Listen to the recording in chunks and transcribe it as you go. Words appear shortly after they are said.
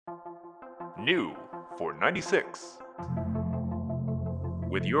New for 96.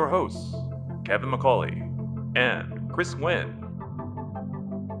 With your hosts, Kevin McCauley and Chris Nguyen.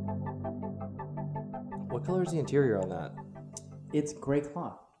 What color is the interior on that? It's gray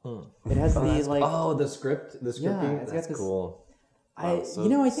cloth. It has the script. The scripting. Yeah, it's got that's this- cool. I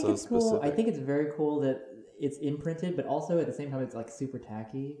Wow, think it's cool. specific. I think it's very cool that it's imprinted, but also at the same time it's like super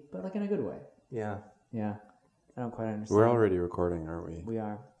tacky, but like in a good way. Yeah. Yeah, I don't quite understand. We're already recording, aren't we? We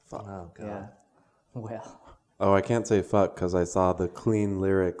are. Fuck. Oh god. Yeah. Well. Oh, I can't say fuck because I saw the clean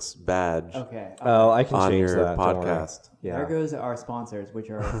lyrics badge Okay. Oh, I can on change your that. don't worry. podcast. Yeah. There goes our sponsors, which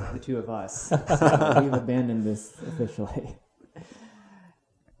are the two of us. So we've abandoned this officially.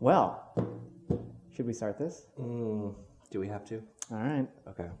 Well, should we start this? Do we have to? All right.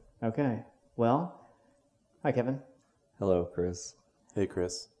 Okay. Okay. Well, hi, Kevin. Hello, Chris. Hey,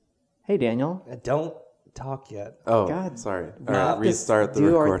 Chris. Hey, Daniel. Don't talk yet. Oh, God. sorry. All We right, have to restart the do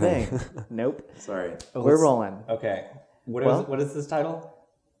recording. our thing. Nope. Sorry. We're rolling. Okay. Well- What is this title?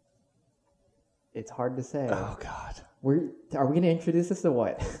 It's hard to say. Oh god. Are we going to introduce this or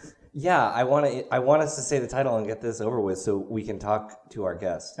what? Yeah, I want us to say the title and get this over with so we can talk to our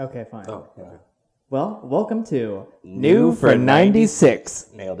guest. Okay, fine. Oh, okay. Well, welcome to New for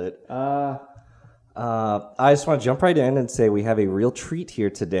 96. Nailed it. I just want to jump right in and say we have a real treat here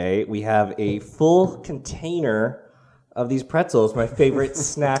today. We have a full container of these pretzels, my favorite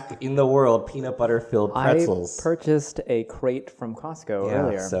snack in the world, peanut butter filled pretzels. I purchased a crate from Costco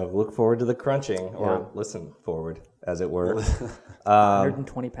earlier. So look forward to the crunching, or Yeah. listen forward, as it were.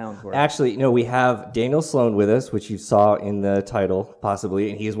 120 pounds worth. Actually, we have Daniel Sloan with us, which you saw in the title, possibly,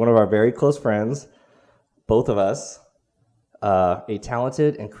 and he's one of our very close friends, both of us. A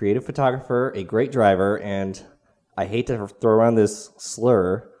talented and creative photographer, a great driver, and I hate to throw around this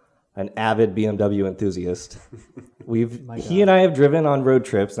slur, an avid BMW enthusiast. He and I have driven on road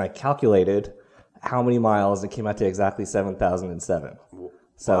trips, and I calculated how many miles, and it came out to exactly 7,007.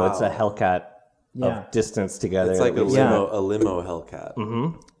 So Wow. it's a Hellcat Yeah. of distance together. It's like a Yeah. limo Hellcat.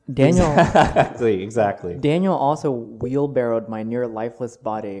 Daniel Exactly. Daniel also wheelbarrowed my near lifeless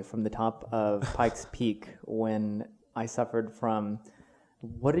body from the top of Pikes Peak when I suffered from,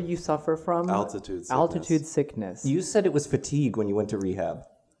 what did you suffer from? Altitude sickness. Altitude sickness. You said it was fatigue when you went to rehab.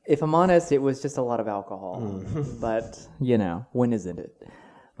 If I'm honest, it was just a lot of alcohol. But, when isn't it?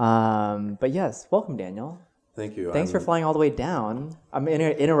 But yes, welcome, Daniel. Thank you. Thanks for flying all the way down. I'm going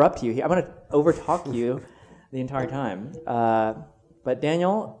to interrupt you here. I'm going to overtalk you the entire time. But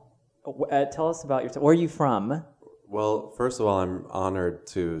Daniel, tell us about yourself. Where are you from? Well, first of all, I'm honored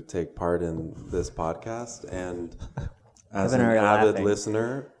to take part in this podcast, and as Kevin an and I are avid laughing.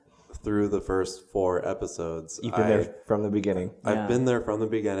 listener through the first 4 episodes, You've been there from the beginning. Yeah. I've been there from the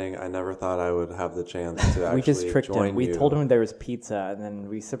beginning. I never thought I would have the chance to actually We just tricked join him. We you. told him there was pizza, and then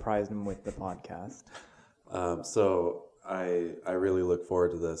we surprised him with the podcast. So I really look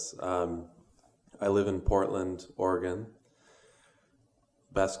forward to this. I live in Portland, Oregon.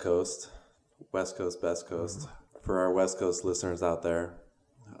 West Coast, Best Coast. For our West Coast listeners out there,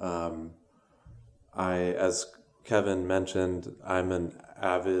 as Kevin mentioned, I'm an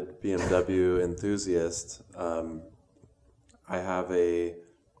avid BMW enthusiast. I have an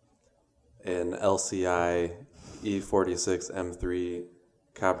LCI E46 M3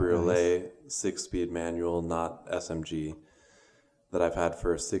 Cabriolet 6-speed manual, not SMG, that I've had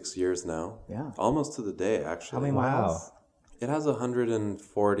for 6 years now. Yeah. Almost to the day, actually. How many miles? It has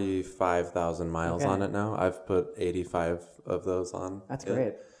 145,000 miles Okay. on it now. I've put 85 of those on. That's it.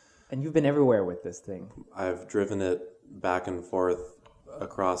 great. And you've been everywhere with this thing. I've driven it back and forth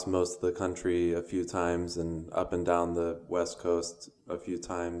across most of the country a few times and up and down the West Coast a few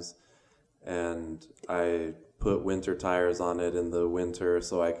times. And I put winter tires on it in the winter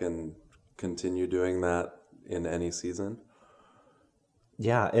so I can continue doing that in any season.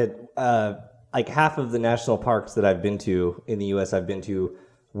 Yeah, like half of the national parks that I've been to in the U.S. I've been to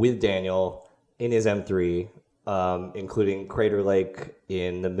with Daniel in his M3, including Crater Lake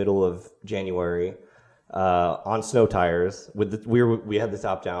in the middle of January on snow tires. We had the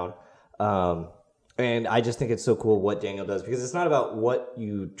top down, and I just think it's so cool what Daniel does, because it's not about what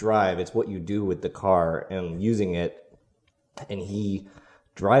you drive; it's what you do with the car and using it. And he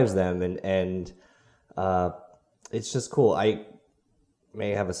drives them, and it's just cool. I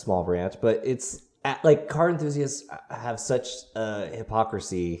may have a small rant, but it's like car enthusiasts have such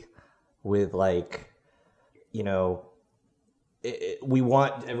hypocrisy with we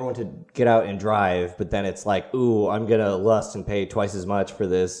want everyone to get out and drive, but then it's like, ooh, I'm gonna lust and pay twice as much for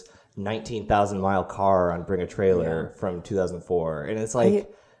this 19,000 mile car on Bring a Trailer from 2004, and it's like,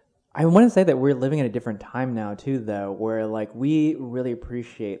 I want to say that we're living in a different time now too, though, where like we really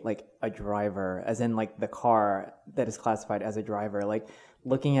appreciate like a driver, as in like the car that is classified as a driver. Like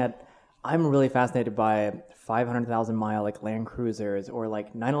looking at, I'm really fascinated by 500,000 mile like Land Cruisers or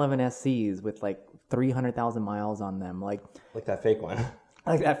like 911 SCs with like 300,000 miles on them, like that fake one.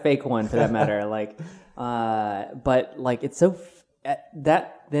 like that fake one for that matter. Like, but like it's so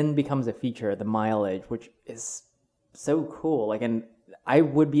that then becomes a feature, the mileage, which is so cool. Like, and I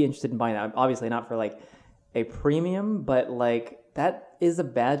would be interested in buying that. Obviously not for like a premium, but like that is a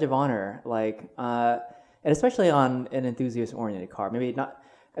badge of honor. Like, and especially on an enthusiast-oriented car. Maybe not.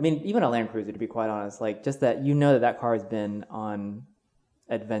 I mean, even a Land Cruiser, to be quite honest. Like, just that you know that car has been on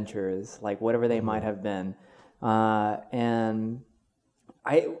adventures, like whatever they might have been. And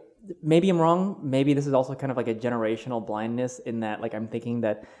maybe I'm wrong. Maybe this is also kind of like a generational blindness in that, like, I'm thinking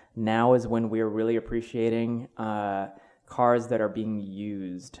that now is when we're really appreciating cars that are being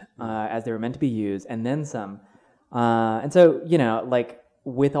used as they were meant to be used, and then some. And so, you know, like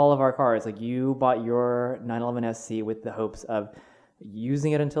with all of our cars, like you bought your 911 SC with the hopes of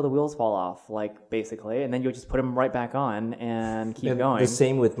using it until the wheels fall off, like basically, and then you'll just put them right back on and keep going. The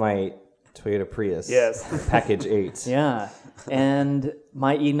same with my Toyota Prius. Yes. Package 8. Yeah. And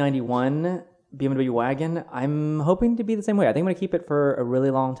my E91 BMW wagon, I'm hoping to be the same way. I think I'm going to keep it for a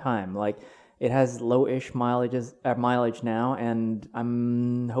really long time. Like, it has low-ish mileage now, and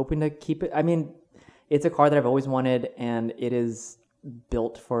I'm hoping to keep it. I mean, it's a car that I've always wanted, and it is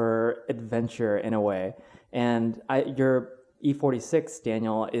built for adventure in a way. And your E46,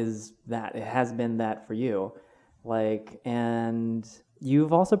 Daniel, is that. It has been that for you. Like, and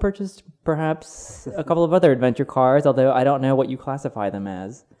you've also purchased perhaps a couple of other adventure cars, although I don't know what you classify them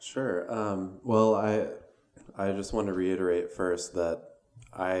as. Sure. Well, I just want to reiterate first that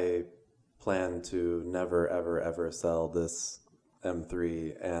I plan to never, ever, ever sell this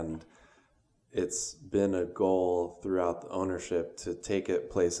M3, and it's been a goal throughout the ownership to take it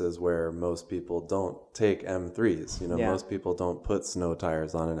places where most people don't take M3s. You know, most people don't put snow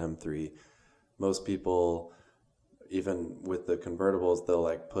tires on an M3. Most people, even with the convertibles, they'll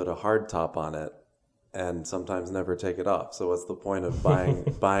like put a hard top on it and sometimes never take it off. So what's the point of buying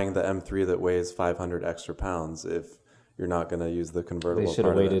the M3 that weighs 500 extra pounds if you're not going to use the convertible? They should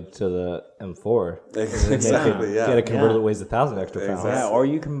have waited to the M4. Exactly, yeah. Get a convertible that weighs 1,000 extra pounds. Yeah, or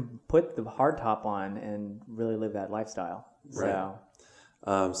you can put the hard top on and really live that lifestyle. Right.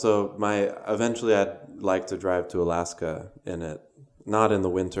 So, Eventually I'd like to drive to Alaska in it. Not in the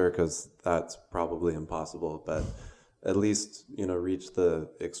winter, because that's probably impossible, but at least, you know, reach the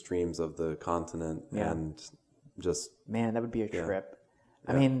extremes of the continent and just... Man, that would be a trip.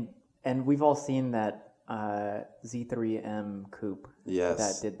 Yeah. I mean, and we've all seen that Z3M coupe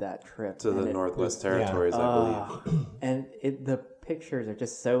that did that trip to the Northwest Territories, I believe. And the pictures are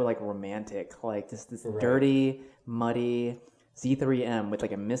just so like romantic, like this dirty, muddy Z3M with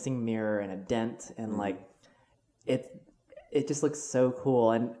like a missing mirror and a dent, and like it just looks so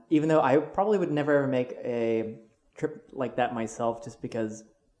cool. And even though I probably would never ever make a trip like that myself, just because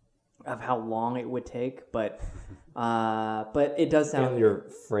of how long it would take, but it does sound... And your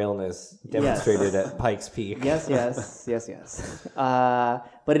frailness demonstrated at Pikes Peak. Yes.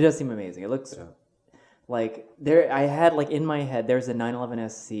 But it does seem amazing. It looks like there. I had like in my head, there's a 911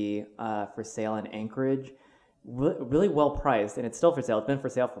 SC for sale in Anchorage, really well priced, and it's still for sale. It's been for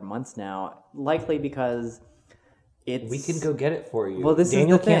sale for months now, likely because we can go get it for you. Well,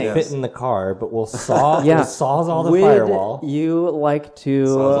 Daniel is the thing. can't fit in the car, but we'll saw. We'll sawzall the firewall. Would you like to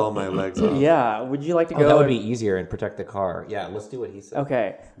saws all my legs off? Yeah. Would you like to go? That would be easier and protect the car. Yeah, let's do what he said.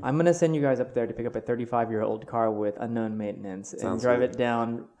 Okay, I'm gonna send you guys up there to pick up a 35-year-old car with unknown maintenance and drive it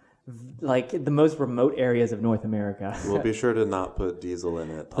down like the most remote areas of North America. We'll be sure to not put diesel in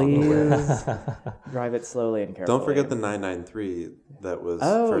it. Please drive it slowly and carefully. Don't forget the 993 that was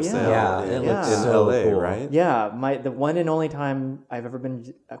for yeah. sale Yeah, in so LA, cool. right? Yeah, the one and only time I've ever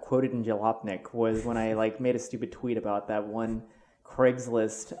been quoted in Jalopnik was when I like made a stupid tweet about that one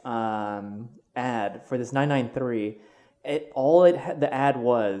Craigslist ad for this 993. The ad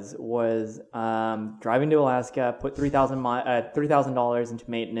was driving to Alaska, put $3,000 into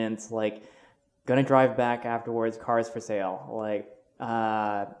maintenance, like gonna drive back afterwards, cars for sale, like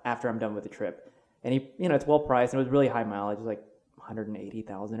after I'm done with the trip. And it's well priced, and it was really high mileage, it was like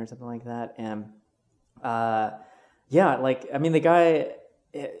 180,000 or something like that. And like I mean the guy,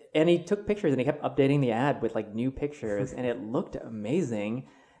 and he took pictures and he kept updating the ad with like new pictures, and it looked amazing.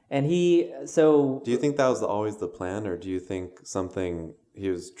 And do you think that was always the plan, or do you think he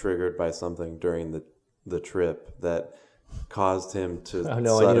was triggered by something during the trip that caused him to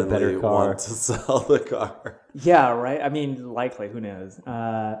suddenly want to sell the car? Yeah, right. I mean, likely. Who knows?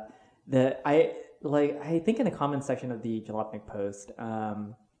 I think in the comment section of the Jalopnik post,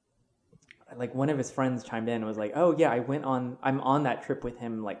 like one of his friends chimed in and was like, "Oh yeah, I'm on that trip with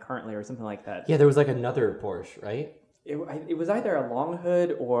him like currently or something like that." Yeah, there was like another Porsche, right? It was either a long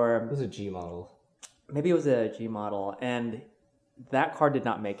hood or It was a G model. maybe it was a G model, and that car did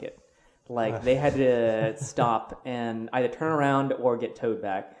not make it. Like they had to stop and either turn around or get towed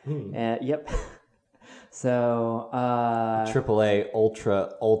back. Yep. So AAA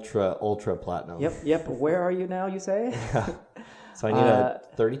ultra platinum. Yep. Where are you now? You say? So I need a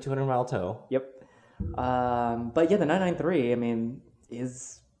 3,200 mile tow. Yep. But yeah, the 993, I mean,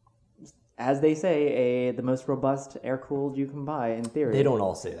 is, as they say, the most robust air cooled you can buy in theory. They don't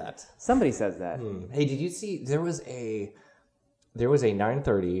all say that. Somebody says that. Hey, did you see there was a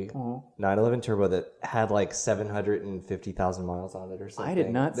 930 911 turbo that had like 750,000 miles on it or something? I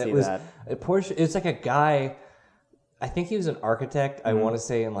did not see that. A Porsche. It's like a guy. I think he was an architect. I want to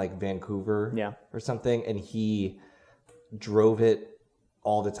say in like Vancouver, or something, and he drove it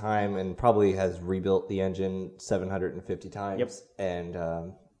all the time and probably has rebuilt the engine 750 times. Yep.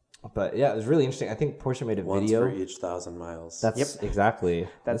 And but yeah, it was really interesting. I think Porsche made a Once video for each 1,000 miles. That's exactly.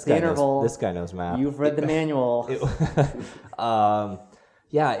 That's this the guy interval. This guy knows math. You've read the manual.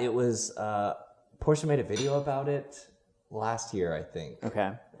 Yeah, it was. Porsche made a video about it last year, I think.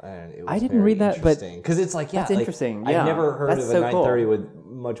 Okay. And it was I didn't read that, but because it's like that's interesting. I've Yeah. never heard That's of a so 930 cool. with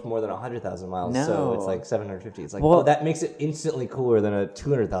much more than 100,000 miles. No. So it's like 750. It's like, Well- oh, that makes it instantly cooler than a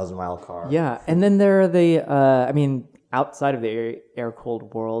 200,000 mile car. Yeah, and then there are the, I mean, outside of the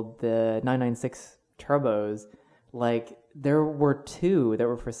air-cooled world, the 996 turbos, like, there were two that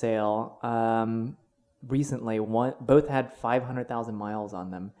were for sale recently. Both had 500,000 miles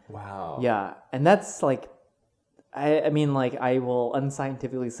on them. Wow. Yeah, and that's like, I mean, like, I will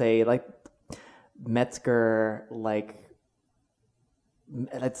unscientifically say, like, Metzger, like,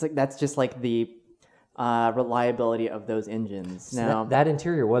 that's just like the reliability of those engines. So Now, that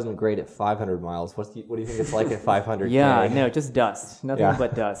interior wasn't great at 500 miles. What do you think it's like at 500? yeah, no, just dust, nothing Yeah.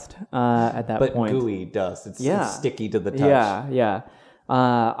 but dust at that But point. gooey dust. It's Yeah. sticky to the touch. Yeah.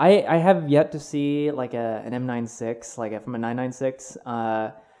 I have yet to see like an M96, like from a 996,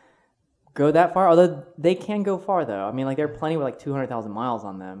 go that far. Although they can go far though. I mean, like there are plenty with like 200,000 miles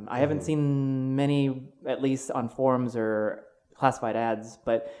on them. I haven't seen many, at least on forums or classified ads.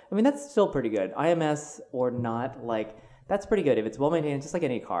 But I mean, that's still pretty good. IMS or not, like that's pretty good if it's well maintained, just like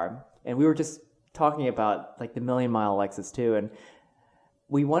any car. And we were just talking about like the million-mile Lexus too, and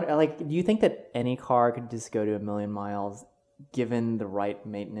we want like, do you think that any car could just go to 1,000,000 miles given the right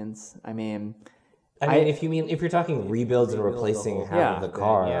maintenance? I mean, if you're talking rebuilds and replacing half of the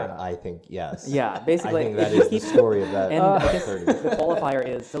car, yeah. I think yes. yeah, basically, I think that if you is the keep, story of that. and I guess 30. the qualifier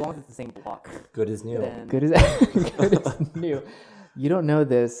is so long as it's the same block. Good as new. Then good as good as new. You don't know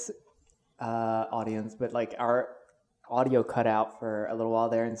this, audience, but like our audio cut out for a little while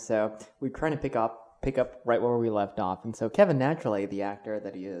there, and so we're trying to pick up right where we left off. And so Kevin, naturally, the actor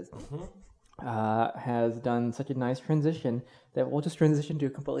that he is, has done such a nice transition that we'll just transition to a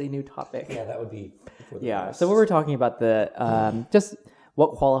completely new topic. Yeah, that would be. For the Yeah. best. So we were talking about the just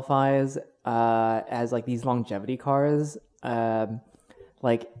what qualifies as like these longevity cars.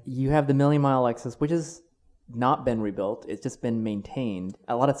 Like you have the 1,000,000-mile Lexus, which has not been rebuilt; it's just been maintained.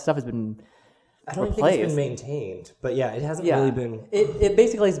 A lot of stuff has been I don't replaced. think it's been maintained, but yeah, it hasn't Yeah. really been. It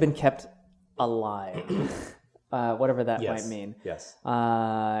basically has been kept alive, whatever that Yes. might mean. Yes.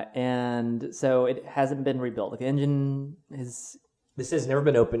 And so it hasn't been rebuilt. Like the engine is, This has never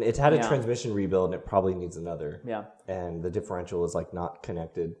been open. It's had a Yeah. transmission rebuild, and it probably needs another. yeah. And the differential is like not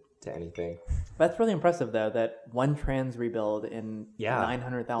connected to anything. That's really impressive, though, that one trans rebuild in Yeah.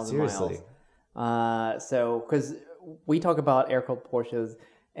 900,000 Seriously. miles. So, because we talk about air-cooled Porsches,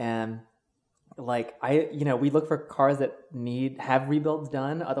 and like we look for cars that have rebuilds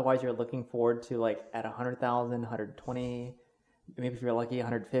done. Otherwise, you're looking forward to like at 100,000, 120, maybe if you're lucky,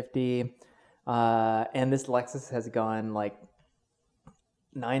 150. And this Lexus has gone like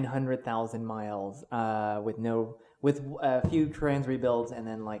 900,000 miles with a few trans rebuilds and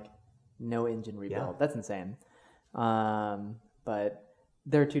then like no engine rebuild. Yeah. That's insane. But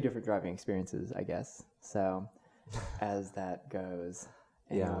there are two different driving experiences, I guess. So as that goes.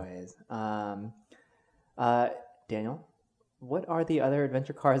 Yeah. Anyways. Daniel, what are the other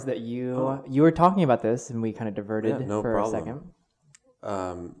adventure cars that you were talking about this and we kind of diverted Yeah, no for problem. a second?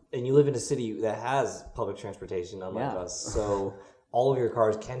 And you live in a city that has public transportation, unlike Yeah. us. So all of your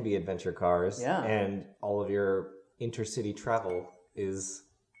cars can be adventure cars. Yeah. And all of your intercity travel is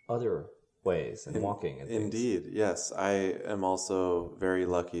other ways and walking and things. Indeed, yes. I am also very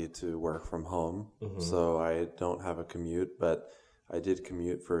lucky to work from home, so I don't have a commute, but I did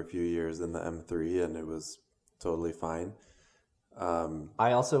commute for a few years in the M3, and it was totally fine.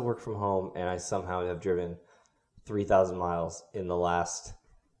 I also work from home, and I somehow have driven 3,000 miles in the last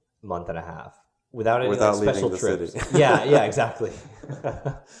month and a half without any Without special leaving the trips. city. Yeah, exactly.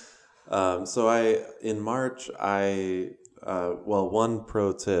 So in March, one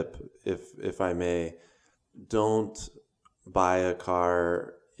pro tip, if I may, don't buy a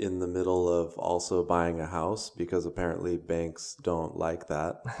car in the middle of also buying a house, because apparently banks don't like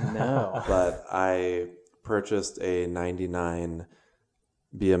that. No. But I purchased a 99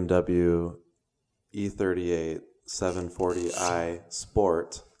 BMW E38 740i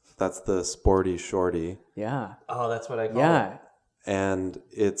Sport. That's the sporty shorty. Yeah. Oh, that's what I call it. Yeah. And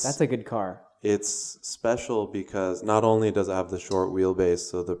That's a good car. it's special because not only does it have the short wheelbase,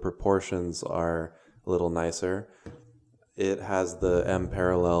 so the proportions are a little nicer, it has the M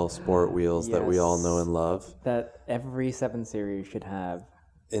parallel sport wheels that we all know and love. That every 7 Series should have.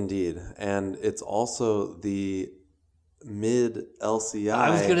 Indeed. And it's also the mid LCI. I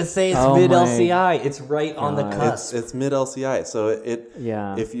was gonna say it's Oh mid my LCI. It's right on the cusp. It's mid LCI. So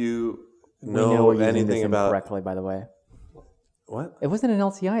Yeah. if you We know know we're using anything this about incorrectly, by the way. what? It wasn't an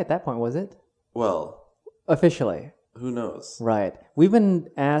LCI at that point, was it? Well, Officially. who knows? Right. We've been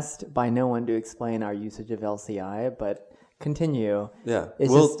asked by no one to explain our usage of LCI, but continue. Yeah, It's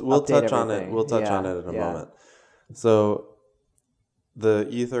we'll just we'll update touch on it. everything. We'll touch Yeah, on it in a yeah. moment. So the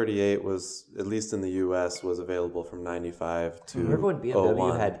E38 was, at least in the US, was available from 95 to Remember when BMW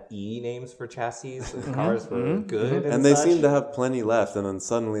 01. had E names for chassis and cars were good? And they such? seemed to have plenty left, and then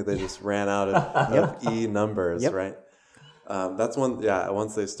suddenly they just ran out of E numbers, Yep. right? That's one. Yeah,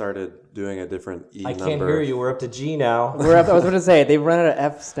 once they started doing a different E I number. can't hear you. We're up to G now. We're up, I was going to say, they've run out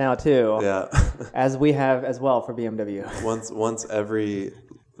of Fs now, too. Yeah. As we have as well for BMW. once every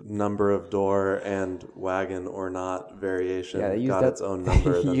number of door and wagon or not variation Yeah, they used got that, its own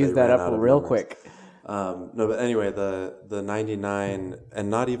number. Then used they that ran up out of real numbers. quick. No, but anyway, the 99, and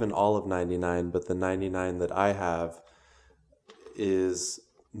not even all of 99, but the 99 that I have is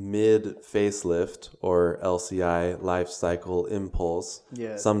mid facelift or LCI, life cycle impulse.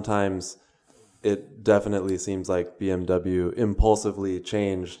 Yeah. Sometimes it definitely seems like BMW impulsively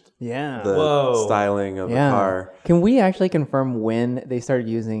changed Yeah. the Whoa. styling of Yeah. a car. Can we actually confirm when they started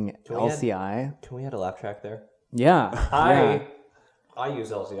using we add- LCI? Can we add a lap track there? Yeah. Yeah. I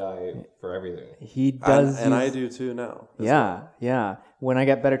use LCI for everything. He does. And I use- do too now. as Yeah. Yeah. When I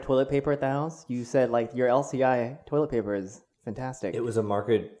got better toilet paper at the house, you said, like, your LCI toilet paper is fantastic. It was a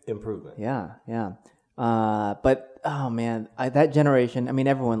market improvement. Yeah. Yeah. But, oh, man, that generation, I mean,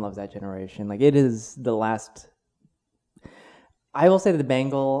 everyone loves that generation. Like, it is the last. I will say that the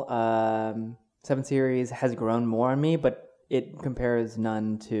Bengal 7 Series has grown more on me, but it compares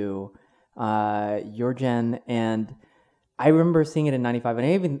none to your gen. And I remember seeing it in 95, and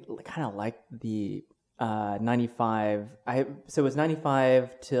I even kind of liked the 95. So it was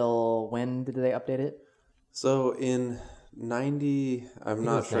 95 till when did they update it? So in 90, I'm it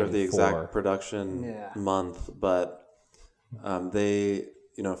not was sure of the 94. exact production month, but they,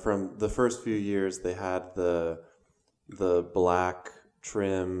 from the first few years, they had the black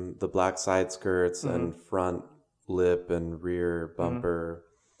trim, the black side skirts, and front lip and rear bumper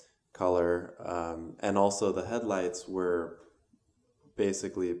color, and also the headlights were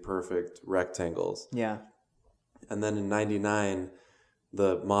basically perfect rectangles. Yeah. And then in 99,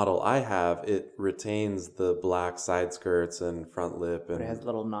 the model I have, it retains the black side skirts and front lip, But it has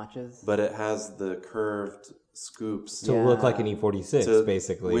little notches. but it has the curved scoops To look like an E46, to-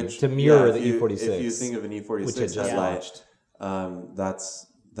 basically. which- to mirror yeah, the if you- E46. If you think of an E46 which had just headlight, launched. that's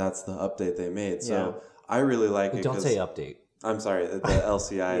the update they made. So Yeah. I really like it. Don't 'cause- say update. I'm sorry, the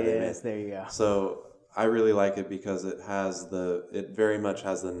LCI they made. Yes, there you go. So I really like it because it very much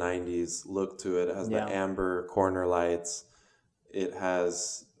has the 90s look to it. It has Yeah. the amber corner lights. It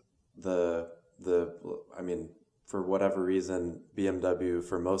has I mean, for whatever reason, BMW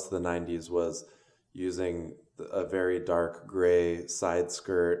for most of the 90s was using a very dark gray side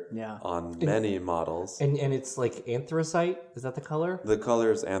skirt Yeah. on many models. And it's like anthracite? Is that the color? The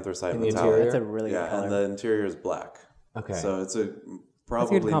color is anthracite In the metallic. interior? That's a really good Yeah, color. and the interior is black. Okay. So it's good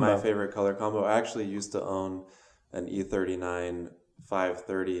probably my combo. favorite color combo. I actually used to own an E39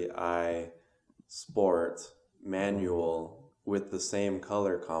 530i Sport manual with the same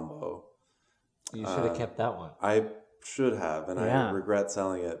color combo. You should have kept that one. I should have, and Yeah. I regret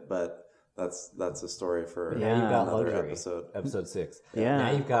selling it, but that's a story for Yeah. Now you've got another luxury. episode. Episode 6. Yeah.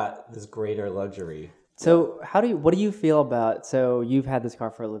 Now you've got this greater luxury. So what do you feel about, so you've had this car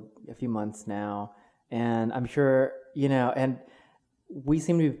for a few months now, and I'm sure, and we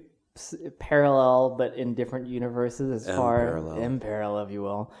seem to be parallel, but in different universes as far parallel. in parallel, if you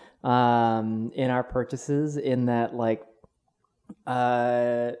will, in our purchases. In that, like,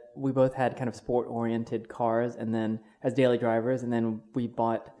 we both had kind of sport-oriented cars, and then as daily drivers, and then we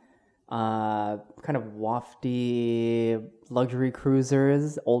bought kind of wafty luxury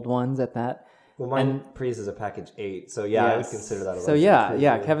cruisers, old ones at that. Well, mine Prius is a package 8, so yeah, I would consider that a so luxury yeah,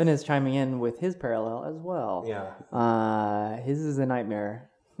 cruiser. Kevin is chiming in with his parallel as well. Yeah. His is a nightmare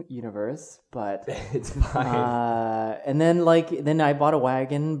universe, but It's fine. and then I bought a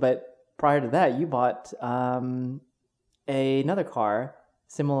wagon, but prior to that, you bought another car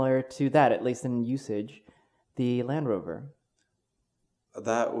similar to that, at least in usage, the Land Rover.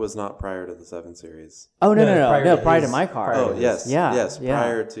 That was not prior to the 7 Series. Oh no, prior to his- my car. Oh, yes. Yeah, Yes, yeah.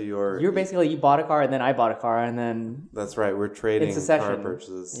 prior to your... You bought a car, and then I bought a car, and then That's right. We're trading in succession. car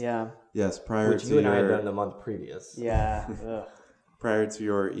purchases. Yeah, Yes, prior Which to you and I had your... done the month previous. yeah. Ugh. Prior to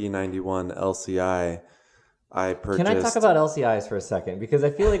your E91 LCI, I purchased... Can I talk about LCIs for a second? Because I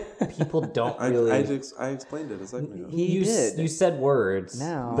feel like people don't really... I explained it a second ago. He did. You said words,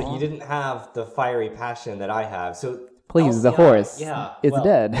 No. but you didn't have the fiery passion that I have. So Please, the LCI horse. Yeah, It's well,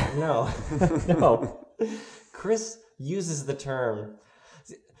 dead. No, no. Chris uses the term.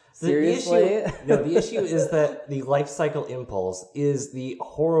 Seriously? The issue is that the life cycle impulse is the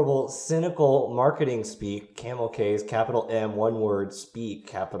horrible, cynical marketing speak, camel case, capital M, one word, speak,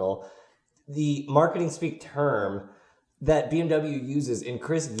 capital. The marketing speak term that BMW uses, and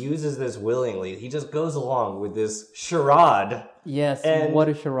Chris uses this willingly. He just goes along with this charade. Yes, And- what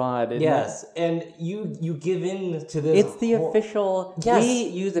a charade. Isn't Yes, and you give in to this. It's the official. Yes. We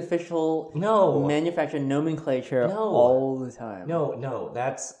use official No. manufacturer nomenclature No. all the time. No,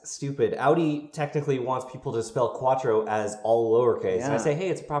 that's stupid. Audi technically wants people to spell quattro as all lowercase, and I Yeah. say, hey,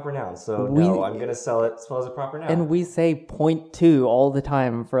 it's a proper noun, so We- no, I'm gonna spell it as a proper noun. And we say 0.2 all the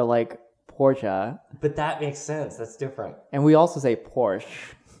time for like Porsche, But that makes sense. That's different. and we also say Porsche.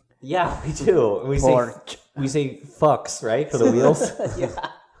 Yeah, we do. Porsche. We say fucks, right, for the wheels.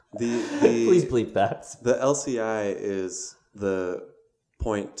 Please The bleep that. LCI is the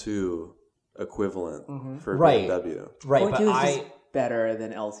 0.2 equivalent for Right. BMW. Right, 0.2 but is just better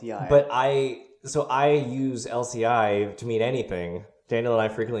than LCI. I use LCI to mean anything. Daniel and I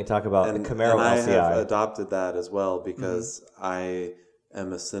frequently talk about the Camaro and I LCI. have adopted that as well because I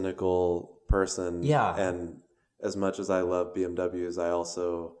am a cynical person. Yeah. And as much as I love BMWs, I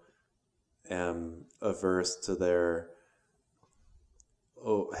also am averse to their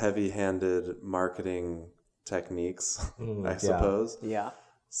heavy-handed marketing techniques, I suppose. yeah.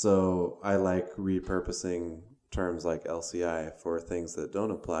 So I like repurposing terms like LCI for things that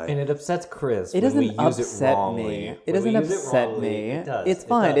don't apply. And it upsets Chris It when we doesn't use it upset wrongly. me. When It doesn't we use it upset wrongly, me. It does. It's It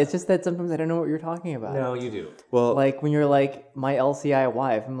fine. does. It's just that sometimes I don't know what you're talking about. No, you do. well, Like when you're like, my LCI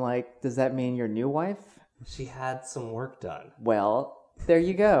wife, I'm like, does that mean your new wife? She had some work done. Well, there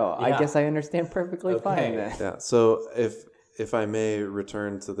you go. I Yeah. guess I understand perfectly fine Okay. then. yeah. So if I may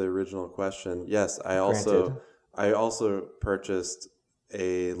return to the original question, yes, I also purchased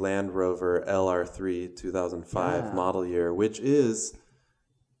a Land Rover LR3 2005 Yeah. model year, which is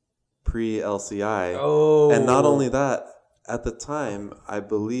pre-LCI. Oh. And not only that, at the time, I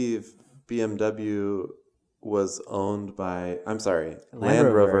believe BMW was owned by, I'm sorry,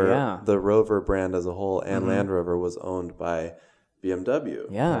 Land Rover, yeah. the Rover brand as a whole, and Land Rover was owned by BMW.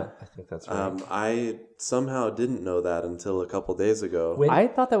 Yeah. I think that's right. I somehow didn't know that until a couple days ago. When- I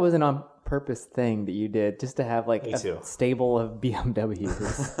thought that was an on purpose thing that you did just to have like Me a too. stable of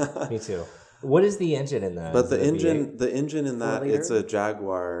BMWs. Me too. What is the engine in that? But Is the it a engine, the engine in that, 4-liter? it's a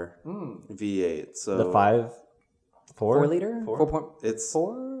Jaguar V8. So V8? The 5? 4? 4 liter? Four?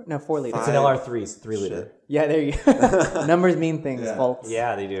 4.4? No, 4 liter. It's an LR3, it's 3 liter. Yeah, there you go. Numbers mean things, Yeah. folks.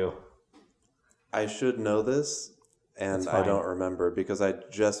 Yeah, they do. I should know this, and That's I fine. don't remember because I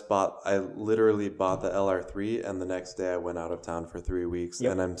literally bought the LR3, and the next day I went out of town for 3 weeks,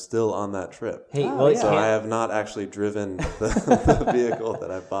 and I'm still on that trip. Hey, Oh, well, it yeah. So I can't- have not actually driven the vehicle that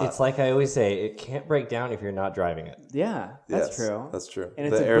I bought. it's like I always say, it can't break down if you're not driving it. Yeah, that's Yes, true. That's true. And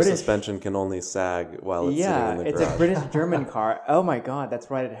it's the a air British- suspension can only sag while it's Yeah, sitting in the it's garage. a British-German car. Oh my God, that's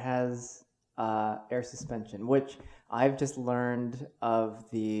right. It has air suspension, which I've just learned of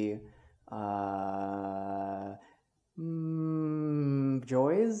the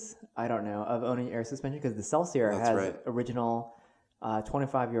joys, I don't know, of owning air suspension because the Celsior That's has right. original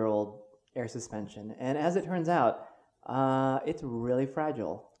 25-year-old air suspension. And as it turns out, it's really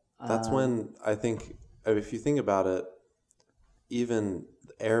fragile. That's when I think, if you think about it, even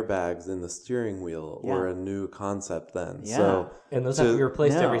airbags in the steering wheel were a new concept then. Yeah. So And those have to be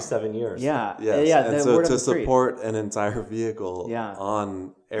replaced every 7 years. Yeah. yes, Yeah. and the so word on to the street. support an entire vehicle Yeah.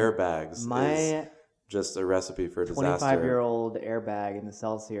 on airbags is My just a recipe for disaster. 25-year-old airbag in the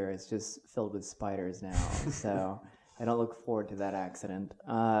Celsior is just filled with spiders now. So I don't look forward to that accident.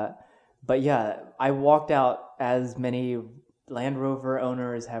 But yeah, I walked out as many Land Rover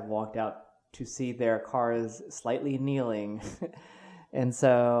owners have walked out to see their cars slightly kneeling. And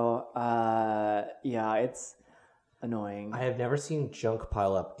so, yeah, it's annoying. I have never seen junk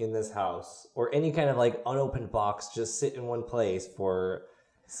pile up in this house or any kind of like unopened box just sit in one place for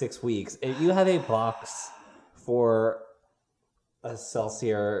 6 weeks. If you have a box for a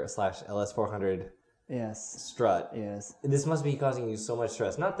Celsior / LS400 Yes. strut, Yes. this must be causing you so much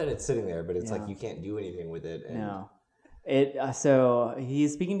stress. Not that it's sitting there, but it's like you can't do anything with it. And No. So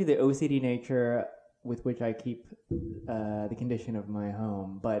he's speaking to the OCD nature with which I keep the condition of my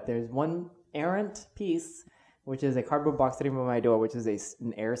home. But there's one errant piece, which is a cardboard box sitting by my door, which is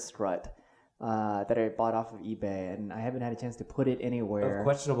an air strut that I bought off of eBay, and I haven't had a chance to put it anywhere. Of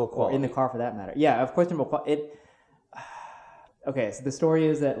questionable Or quality. in the car for that matter. Yeah, of questionable quality. Okay, so the story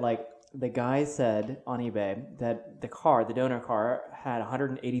is that like the guy said on eBay that the donor car, had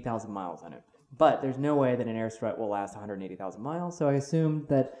 180,000 miles on it. But there's no way that an air strut will last 180,000 miles, so I assumed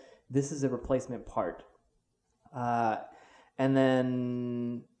that this is a replacement part. And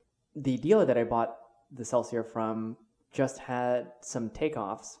then the dealer that I bought the Celsior from just had some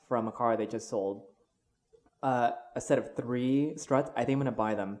takeoffs from a car they just sold. A set of 3 struts. I think I'm going to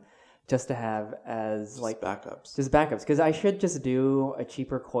buy them just to have as Just like backups. just backups, because I should just do a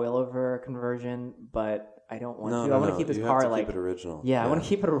cheaper coilover conversion, but I don't want to. I want to keep this you car have to like keep it original. I want to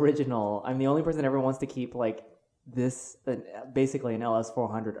keep it original. I'm the only person that ever wants to keep like this, basically an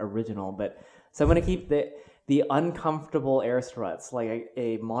LS400 original. But so I'm going to keep the uncomfortable air struts. Like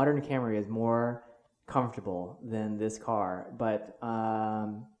a modern Camry is more comfortable than this car. But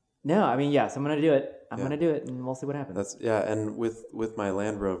no, I mean, so I'm going to do it. I'm going to do it, and we'll see what happens. And with my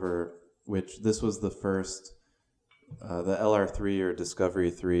Land Rover, which this was the first, the LR3 or Discovery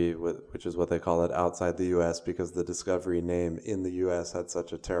 3, which is what they call it outside the U.S. because the Discovery name in the U.S. had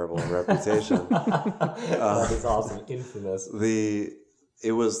such a terrible reputation. That is awesome. Infamous.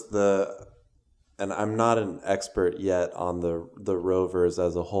 And I'm not an expert yet on the Rovers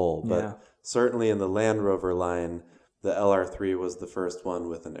as a whole, but certainly in the Land Rover line, the LR3 was the first one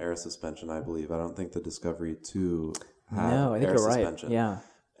with an air suspension, I believe. I don't think the Discovery 2 had No, I think air you're suspension. right. Yeah.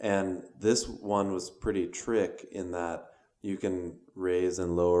 And this one was pretty trick in that you can raise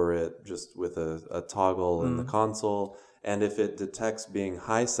and lower it just with a toggle in the console. And if it detects being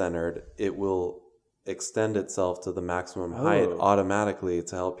high-centered, it will extend itself to the maximum height automatically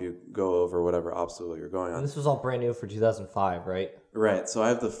to help you go over whatever obstacle you're going on. And this was all brand new for 2005, right? Right. So I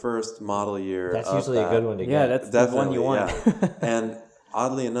have the first model year. That's of usually that. a good one to get. Yeah, that's the one you want. Yeah. And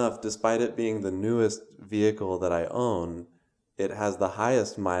oddly enough, despite it being the newest vehicle that I own, it has the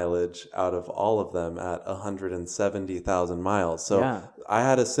highest mileage out of all of them at 170,000 miles. So I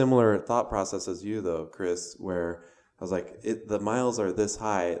had a similar thought process as you, though, Chris, where I was like, the miles are this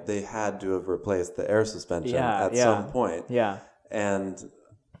high. They had to have replaced the air suspension at some point. Yeah. And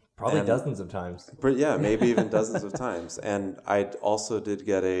Probably dozens of times. But yeah, maybe even dozens of times. And I also did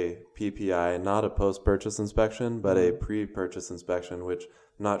get a PPI, not a post-purchase inspection, but a pre-purchase inspection, which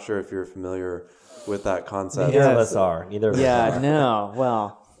I'm not sure if you're familiar with that concept. Neither of us are. Neither of us Yeah, are. no.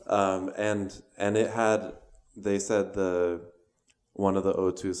 Well, And it had, they said one of the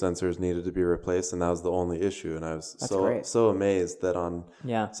O2 sensors needed to be replaced, and that was the only issue. And I was so amazed that on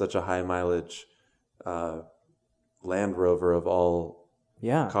such a high mileage Land Rover of all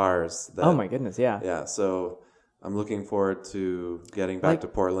cars. Oh my goodness, Yeah, so I'm looking forward to getting back to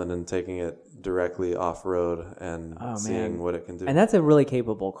Portland and taking it directly off-road and seeing what it can do. And that's a really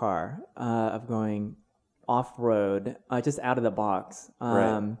capable car of going off-road, just out of the box.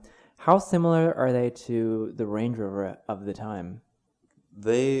 Right. How similar are they to the Range Rover of the time?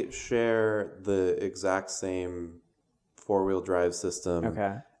 They share the exact same four-wheel drive system.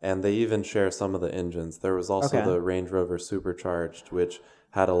 Okay. And they even share some of the engines. There was also the Range Rover Supercharged, which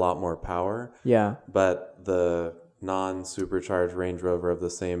had a lot more power. Yeah. But the non-supercharged Range Rover of the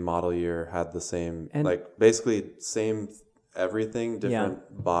same model year had the same, basically same everything,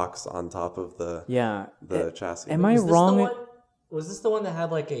 different box on top of the chassis. Am I wrong? Was this the one that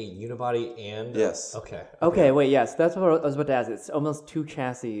had like a unibody and? Yes. Okay, wait, yes. That's what I was about to ask. It's almost two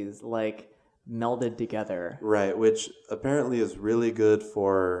chassis, like, melded together. Right, which apparently is really good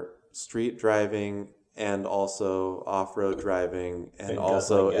for street driving and also off-road driving, and And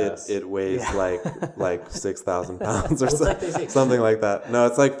also guzzling gas. it weighs like 6,000 pounds or Well, it's like they say- something like that. No,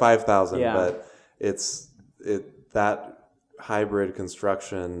 it's like 5,000, Yeah. but that hybrid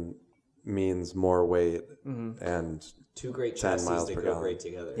construction means more weight and Two great 10 chassis miles that per go gallon. great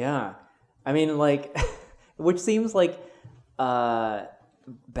together. Yeah, I mean, like, which seems like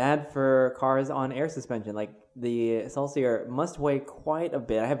bad for cars on air suspension. Like the Excelsior must weigh quite a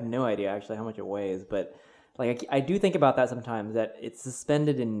bit. I have no idea actually how much it weighs, but like I do think about that sometimes. That it's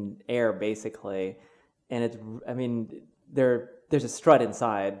suspended in air basically, and it's. I mean, there's a strut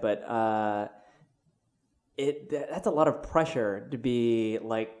inside, but that's a lot of pressure to be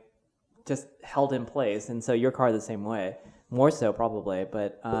like just held in place, and so your car the same way, more so probably,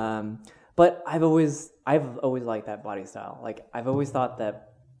 but I've always liked that body style. Like I've always thought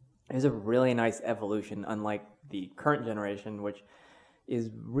that it was a really nice evolution, unlike the current generation, which is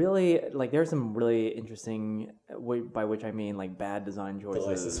really like there's some really interesting, by which I mean like bad design The choices.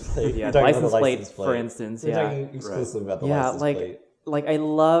 license plate. Yeah, You're talking about license the plate, license for plate. instance. We're Yeah, talking exclusively about the yeah, license plate. like I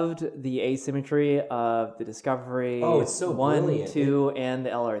loved the asymmetry of the Discovery. Oh, it's so 1, brilliant. 2, and the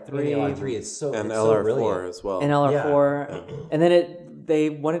LR3. And the LR3 is so and it's so LR4 brilliant. as well. And LR4, and then they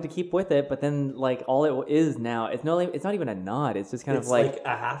wanted to keep with it, but then like all it is now, it's not even a nod. It's just kind It's of like a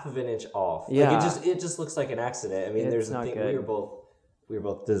half of an inch off. Yeah. Like it just looks like an accident. I mean, It's there's a not thing. good. We were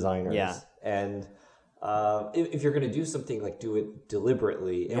both designers. Yeah. And if you're gonna do something, like do it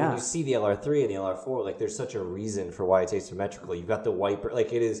deliberately. And when Yeah. you see the LR3 and the LR4, like there's such a reason for why it's asymmetrical. You've got the wiper.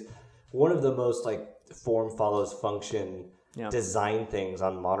 Like it is one of the most like form follows function design things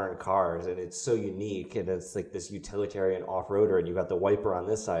on modern cars, and it's so unique, and it's like this utilitarian off-roader, and you've got the wiper on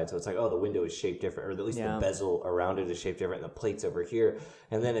this side, so it's like, oh, the window is shaped different, or at least the bezel around it is shaped different, and the plate's over here.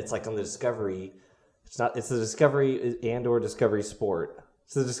 And then it's like on the Discovery, it's the Discovery and or Discovery Sport.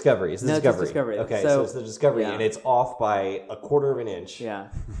 It's the Discovery. It's the No, it's just Discovery. Discovery. Okay, So- so it's the Discovery, yeah. and it's off by a quarter of an inch. yeah,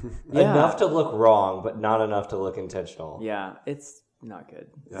 Enough to look wrong, but not enough to look intentional. yeah, it's not good.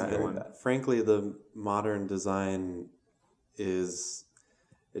 It's Yeah, a good and one. frankly, the modern design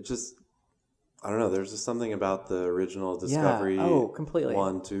it just, I don't know. There's just something about the original Discovery. Oh, completely.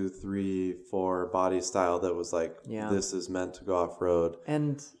 1, 2, 3, 4 body style that was like, this is meant to go off road.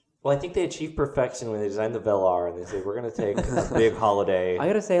 And Well, I think they achieved perfection when they designed the Velar, and they said, we're going to take a big holiday. I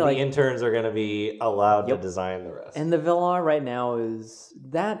gotta say, the like, interns are going to be allowed to design the rest. and the Velar right now is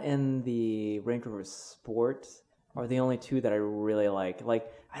that, and the Range Rover Sport are the only two that I really like.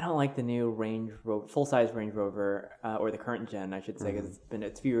 Like, I don't like the new Range Rover, full-size Range Rover, or the current gen, I should say, because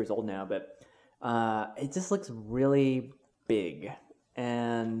it's a few years old now. But it just looks really big.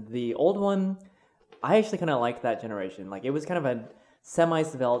 And the old one, I actually kind of liked that generation. Like, it was kind of a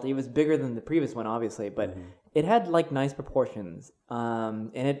semi-svelte. It was bigger than the previous one, obviously, but it had like nice proportions.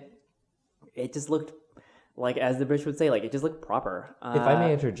 And it just looked like, as the British would say, like it just looked proper. If I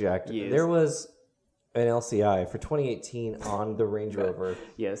may interject, yes. there was an LCI for 2018 on the Range Rover.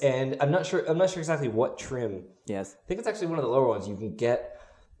 Yes. And I'm not sure exactly what trim. Yes. I think it's actually one of the lower ones. You can get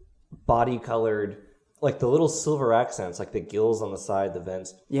body colored, like the little silver accents, like the gills on the side, the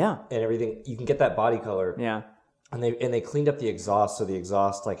vents, Yeah. and everything. You can get that body color. Yeah. And they cleaned up the exhaust, so the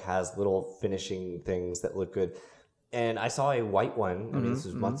exhaust like has little finishing things that look good. And I saw a white one. I mean, this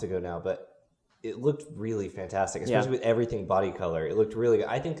was months ago now, but it looked really fantastic, especially with everything body color. It looked really good.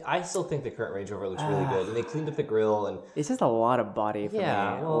 I still think the current Range Rover looks really good, and they cleaned up the grill and It's just a lot of body for me.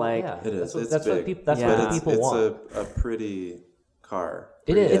 Like, It is. That's what big. that's Yeah. what people want. It's a pretty car.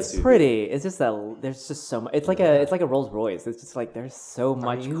 It Pretty is. it's SUV. pretty. It's just that there's just so much. It's like a Rolls Royce. It's just like there's so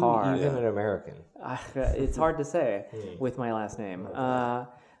much Are you car. even an American? It's hard to say with my last name.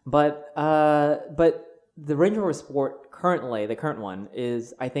 But the Range Rover Sport currently, the current one,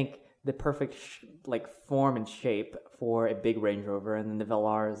 is I think the perfect like form and shape for a big Range Rover, and then the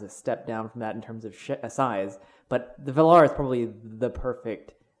Velar is a step down from that in terms of size. But the Velar is probably the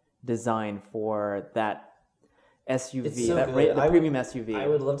perfect design for that SUV, It's so the good. premium SUV. I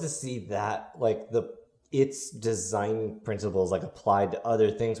would love to see that, like its design principles like applied to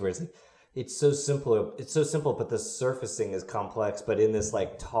other things, where it's like it's so simple, but the surfacing is complex, but in this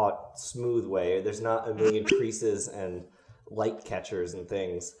like taut, smooth way. There's not a million creases and light catchers and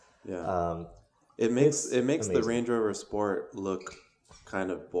things. Yeah. It makes the amazing. Range Rover Sport look kind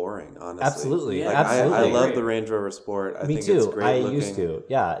of boring, honestly. Absolutely, Yeah. Like, absolutely. I love Great. the Range Rover Sport. I Me think too. it's great I looking. used to.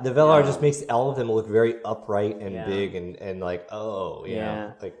 Yeah, the Velar just makes all of them look very upright and big and like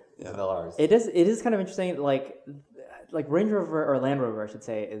like the Velars. It is kind of interesting. Like Range Rover or Land Rover, I should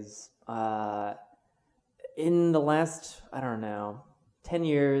say, is in the last 10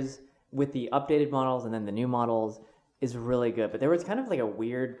 years with the updated models and then the new models is really good. But there was kind of like a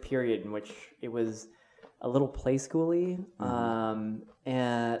weird period in which it was a little play schooly.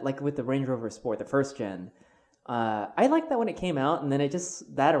 And like with the Range Rover Sport, the first gen. I liked that when it came out, and then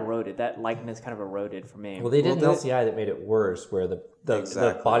that eroded. That likeness kind of eroded for me. Well, they did an LCI that made it worse, where the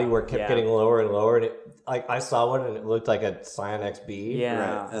bodywork kept getting lower and lower, and I saw one and it looked like a Scion XB.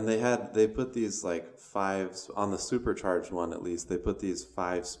 Yeah, right. And they put these like fives on the supercharged one, at least. They put these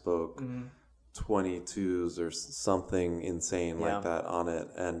 5-spoke 22s or something insane like that on it,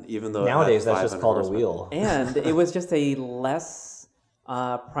 and even though nowadays that's just called a wheel, and it was just a less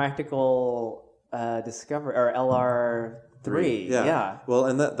practical. Discover or LR3. Yeah. Well,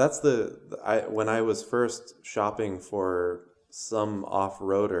 and that's when I was first shopping for some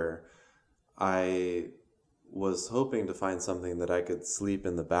off-roader, I was hoping to find something that I could sleep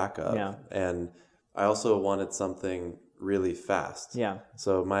in the back of. Yeah. And I also wanted something really fast. Yeah.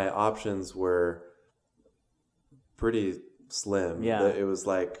 So my options were pretty slim. Yeah. It was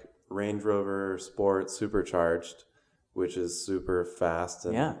like Range Rover Sport Supercharged, which is super fast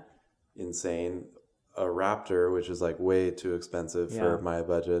and insane. A Raptor, which is like way too expensive for my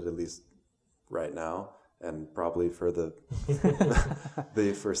budget, at least right now, and probably for the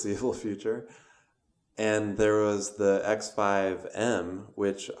the foreseeable future. And there was the X5M,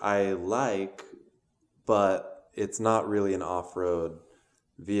 which I like, but it's not really an off-road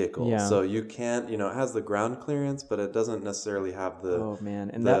vehicle. Yeah. So you can't, it has the ground clearance, but it doesn't necessarily have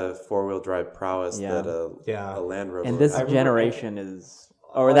the four-wheel drive prowess that a Land Rover. And this generation is,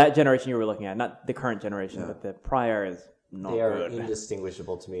 or that generation you were looking at, not the current generation, but the prior is not they are good.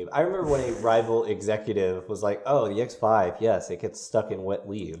 indistinguishable to me. I remember when a rival executive was like, "Oh, the X5, yes, it gets stuck in wet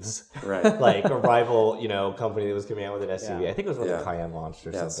leaves." Right. Like a rival, company that was coming out with an SUV. I think it was when the Cayenne launched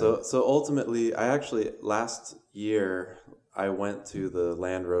or something. So ultimately, I actually last year I went to the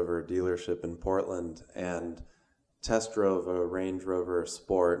Land Rover dealership in Portland and test drove a Range Rover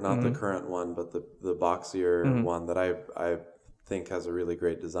Sport, not the current one, but the boxier one that I think has a really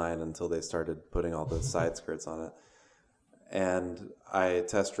great design until they started putting all the side skirts on it. And I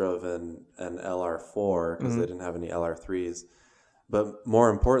test drove an LR4 because they didn't have any LR3s. But more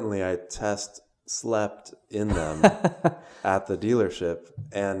importantly, I slept in them at the dealership.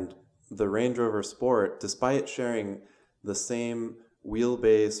 And the Range Rover Sport, despite sharing the same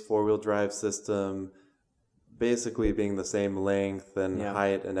wheelbase, four-wheel drive system, basically being the same length and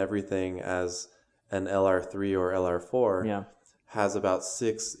height and everything as an LR3 or LR4, has about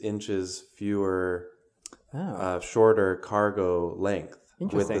 6 inches fewer, shorter cargo length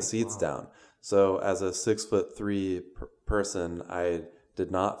with the seats down. So as a 6'3" person, I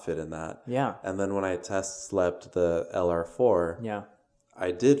did not fit in that. Yeah. And then when I test slept the LR4,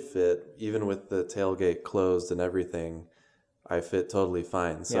 I did fit, even with the tailgate closed and everything. I fit totally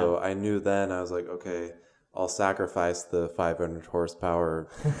fine. So I knew then, I was like, okay, I'll sacrifice the 500 horsepower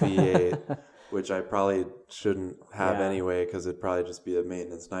V8, which I probably shouldn't have anyway, because it'd probably just be a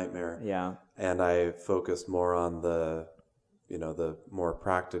maintenance nightmare. Yeah. And I focused more on the more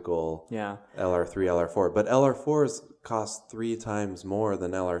practical LR3, LR4. But LR4s cost 3 times more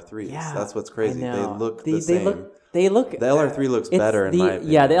than LR3s. Yeah, that's what's crazy. They look the same. The LR3 looks better in my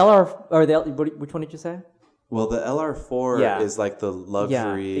opinion. Yeah, the LR or which one did you say? Well, the LR4 is like the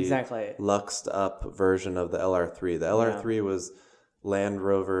luxury, luxed up version of the LR3. The LR3 was Land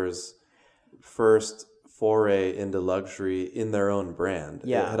Rover's first foray into luxury in their own brand. It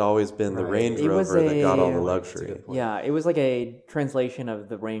had always been the Range Rover that got all the luxury. Yeah, it was like a translation of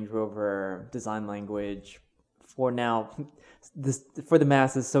the Range Rover design language for for the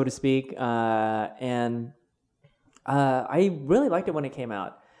masses, so to speak. And I really liked it when it came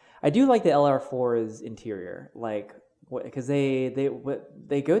out. I do like the LR4's interior, because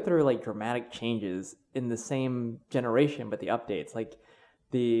they go through like dramatic changes in the same generation, but the updates, like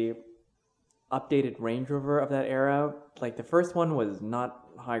the updated Range Rover of that era, like the first one was not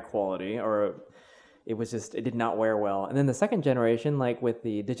high quality, or it did not wear well. And then the second generation, like with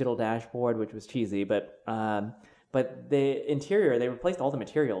the digital dashboard, which was cheesy, but the interior, they replaced all the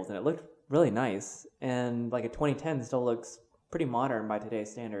materials and it looked really nice. And like a 2010 still looks pretty modern by today's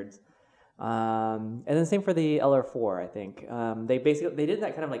standards. And then same for the LR4, I think. They did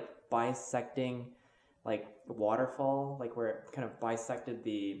that kind of like bisecting, like waterfall, like where it kind of bisected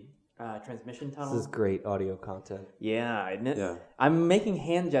the transmission tunnel. This is great audio content. Yeah, isn't it? Yeah. I'm making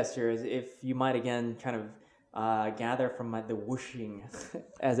hand gestures if you might again kind of gather from the whooshing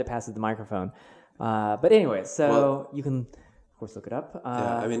as it passes the microphone. But anyway, you can of course look it up.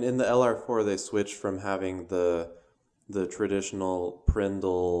 I mean, in the LR4 they switched from having the traditional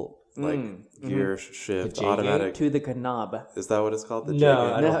Prindle gear shift automatic to the knob. Is that what it's called? The no,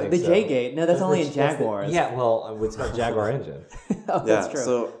 J-gate? I don't think the so. J-gate. No, that's only in Jaguars. Yeah, well, it's got Jaguar engine. That's true.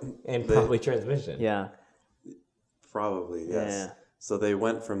 So and probably transmission. Yeah. Probably, yes. Yeah. So they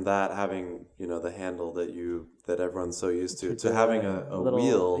went from that having, the handle that everyone's so used to having a little,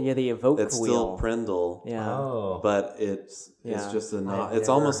 wheel. Yeah, the Evoke It's wheel. still Prindle. Yeah. Oh, But it's Yeah. just a I've it's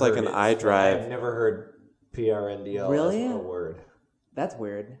never almost like heard an it spelled. iDrive. I've never heard PRNDL Really? as a word. That's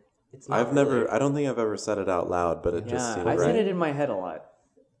weird. It's not I don't think I've ever said it out loud, but it just Yeah, seemed I've right. seen it in my head a lot.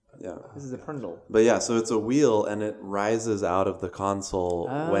 Yeah. This is a Prindle. But yeah, so it's a wheel and it rises out of the console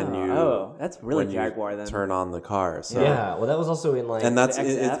when you that's really when Jaguar you then. turn on the car. So Yeah, well, that was also in like and that's The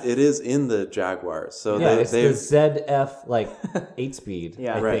XF? it is in the Jaguar. So yeah, they it's the ZF like 8-speed.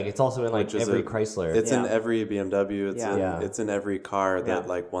 Yeah. I Right. think it's also in like Which is every a- Chrysler. it's in Yeah. every BMW. It's Yeah. in Yeah. it's in every car that Yeah.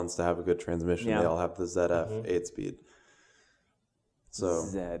 like wants to have a good transmission. Yeah. They all have the ZF 8-speed. So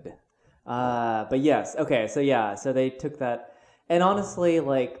Zed. But yes, okay, so they took that, and honestly,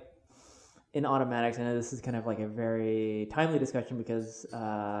 like in automatics, I know this is kind of like a very timely discussion because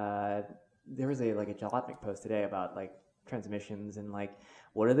there was a Jalopnik post today about like transmissions and like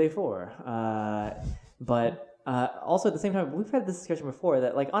what are they for? But also at the same time, we've had this discussion before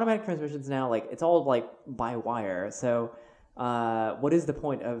that like automatic transmissions now, like it's all like by wire, so. What is the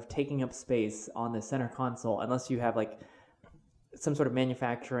point of taking up space on the center console unless you have like some sort of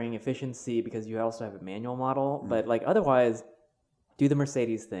manufacturing efficiency because you also have a manual model, but like otherwise do the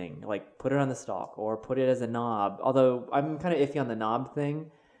Mercedes thing, like put it on the stock or put it as a knob, although I'm kind of iffy on the knob thing,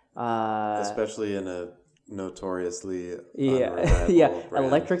 especially in a notoriously yeah unreliable brand.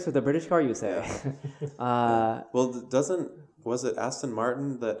 electrics with a British car, you say. Well, was it Aston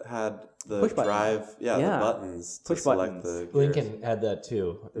Martin that had the Push button. drive? Yeah, Yeah. the buttons to Push select buttons. the gears. Lincoln had that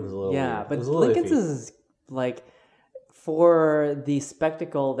too. It was a little Yeah, weird. but It was a little Lincoln's iffy. is like for the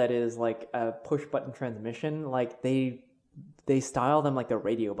spectacle that is like a push button transmission, like they style them like the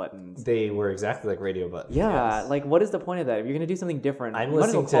radio buttons. They were exactly like radio buttons. Yeah, yes. like what is the point of that? If you're gonna do something different, I'm you might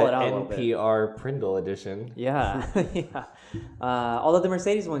as well listening call to it out a little bit. NPR Prindle edition. Yeah, yeah. Although the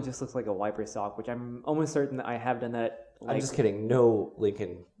Mercedes one just looks like a wiper sock, which I'm almost certain that I have done that. Like, I'm just kidding. No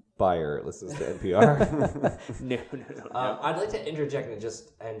Lincoln buyer listens to NPR. no. I'd like to interject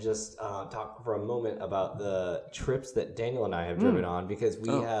and just talk for a moment about the trips that Daniel and I have driven on because we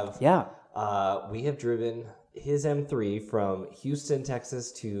have we have driven his M3 from Houston,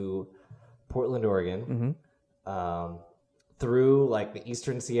 Texas to Portland, Oregon, through like the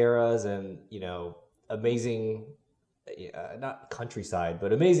Eastern Sierras and amazing, not countryside,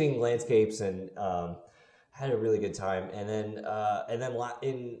 but amazing landscapes and. Had a really good time, and then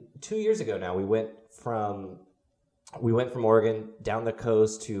in 2 years ago now we went from Oregon down the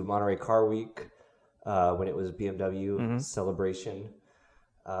coast to Monterey Car Week when it was BMW celebration,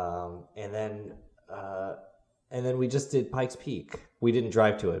 and then we just did Pikes Peak. We didn't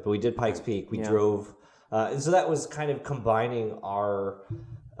drive to it, but we did Pikes Peak. We drove, and so that was kind of combining our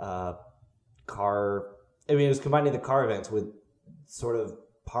car. I mean, it was combining the car events with sort of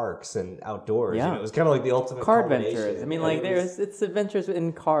parks and outdoors. Yeah. It was kind of like the ultimate Car combination. adventures. I mean, And like it was- it's adventures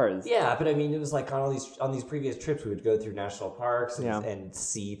in cars. yeah, but I mean, it was like on these previous trips, we would go through national parks and, Yeah. and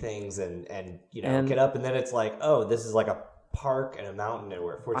see things and And- get up, and then it's like, oh, this is like a park and a mountain, and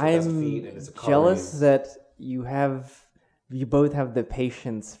we're at 14,000 feet, and it's a car jealous race. that you both have the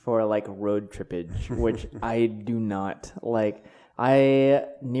patience for like road trippage, which I do not. Like I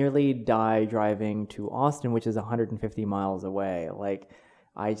nearly die driving to Austin, which is 150 miles away. Like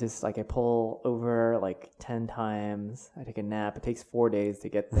I just I pull over like 10 times. I take a nap. It takes 4 days to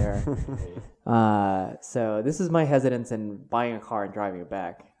get there. So this is my hesitance in buying a car and driving it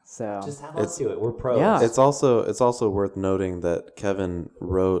back. So Just have us do it. We're pros. Yeah. It's also worth noting that Kevin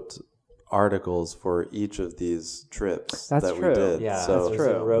wrote articles for each of these trips That's that true. we did. Yeah, so that's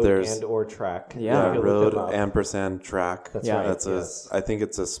true. Road There's- and or track. Yeah. You can look road them up. ampersand track. That's Yeah. right. That's yes. I think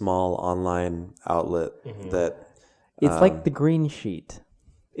it's a small online outlet that. it's like the green sheet.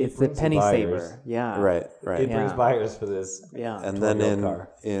 It's the brings penny you saver. buyers. Yeah. Right. It Right. brings Yeah. buyers for this. Yeah. And then 12-year-old car.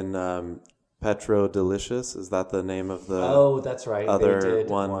 in Petro Delicious, is that the name of the Oh, that's right. other they did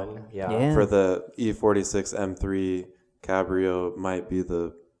one. Yeah. Yeah. for the E46 M3 Cabrio might be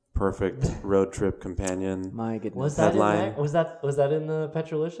the perfect road trip companion. My goodness. Was that in Headline. there? Was that in the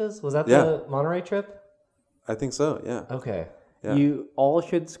Petrolicious? Was that Yeah. the Monterey trip? I think so. Yeah. Okay. Yeah. You all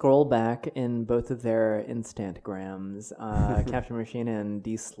should scroll back in both of their Instantgrams, Captain Machine and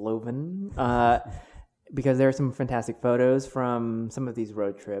D. Sloven, because there are some fantastic photos from some of these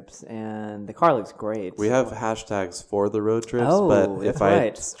road trips, and the car looks great. We have hashtags for the road trips, Oh, but that's if I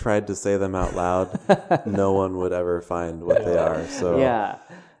right. tried to say them out loud, no one would ever find what they are. So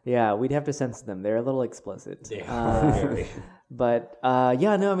Yeah, we'd have to censor them. They're a little explicit. They are very. But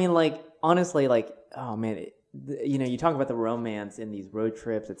yeah, no, I mean, like honestly, like oh man, you talk about the romance in these road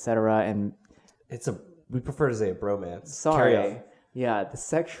trips, etc., and It's a We prefer to say bromance. Sorry. Carry on. Yeah, the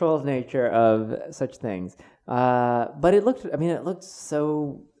sexual nature of such things. But it looked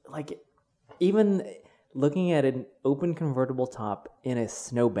so, like, even looking at an open convertible top in a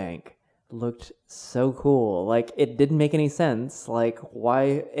snowbank looked so cool. Like, it didn't make any sense, like,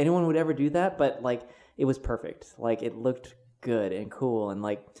 why anyone would ever do that, but, like, it was perfect. Like, it looked good and cool, and,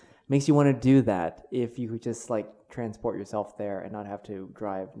 like, makes you want to do that if you could just, like, transport yourself there and not have to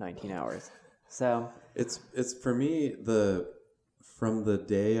drive 19 hours. So It's for me, from the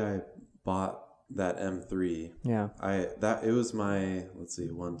day I bought that M3, yeah. it was my, let's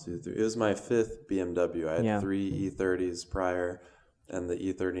see, 1, 2, 3. It was my 5th BMW. I had 3 E30s prior, and the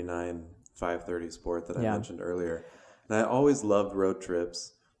E39 530 Sport that I mentioned earlier. And I always loved road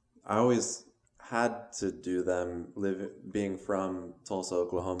trips. I always had to do them. Being from Tulsa,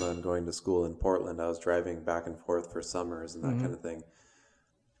 Oklahoma, and going to school in Portland, I was driving back and forth for summers and that kind of thing.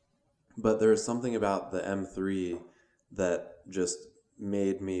 But there's something about the M3 that just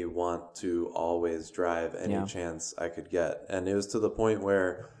made me want to always drive any chance I could get. And it was to the point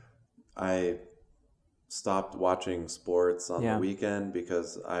where I stopped watching sports on the weekend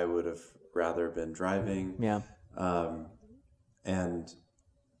because I would have rather been driving. Yeah. And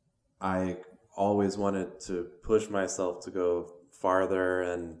I always wanted to push myself to go farther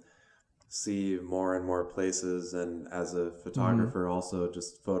and see more and more places. And as a photographer, also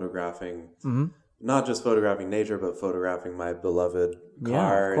just photographing, not just photographing nature, but photographing my beloved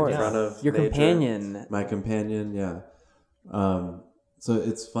car in front of your nature. companion. My companion, yeah. So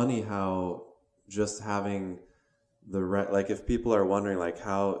it's funny how just having the right, like, if people are wondering, like,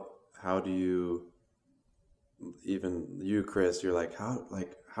 how do you, even you, Chris, you're like,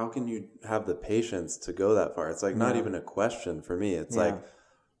 how can you have the patience to go that far? It's like not even a question for me. It's like,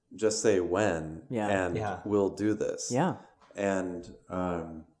 just say when, and we'll do this. Yeah. And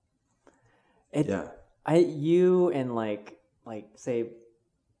you and like say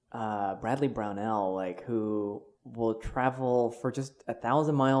Bradley Brownell, like, who will travel for just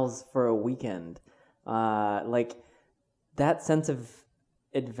 1,000 miles for a weekend, like that sense of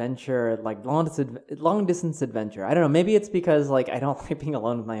adventure, like long distance adventure. I don't know, maybe it's because, like, I don't like being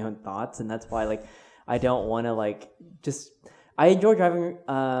alone with my own thoughts, and that's why, like, I don't want to, like, just, I enjoy driving.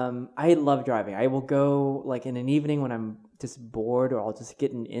 I love driving. I will go, like, in an evening when I'm just bored, or I'll just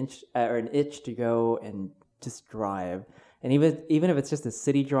get an itch to go and just drive. And even if it's just a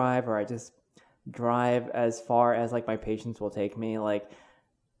city drive, or I just drive as far as, like, my patience will take me, like,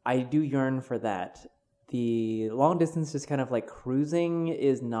 I do yearn for that. The long distance, just kind of like cruising,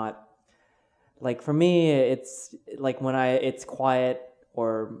 is not, like, for me, it's like when it's quiet,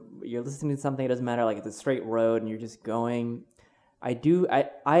 or you're listening to something, it doesn't matter, like, it's a straight road and you're just going. I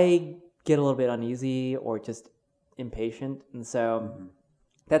get a little bit uneasy or just impatient, and so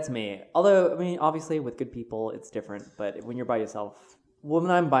that's me. Although, I mean, obviously with good people it's different, but when you're by yourself, well,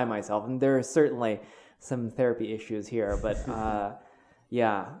 when I'm by myself, and there are certainly some therapy issues here, but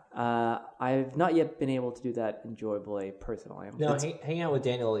I've not yet been able to do that enjoyably personally. No, hanging out with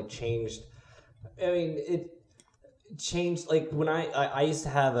Daniel, like, changed. I mean, it changed. Like, when I used to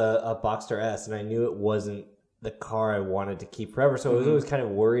have a Boxster S, and I knew it wasn't the car I wanted to keep forever, so I was always kind of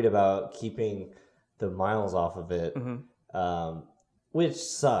worried about keeping the miles off of it, which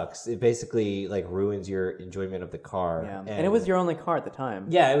sucks. It basically, like, ruins your enjoyment of the car. Yeah. And it was your only car at the time.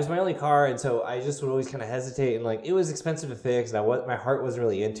 Yeah, it was my only car, and so I just would always kind of hesitate, and, like, it was expensive to fix, and my heart wasn't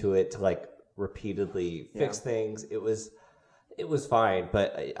really into it to, like, repeatedly fix things. It was fine,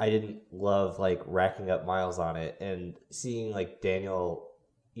 but I didn't love, like, racking up miles on it. And seeing, like, Daniel,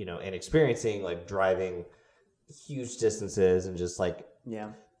 you know, and experiencing, like, driving huge distances and just, like,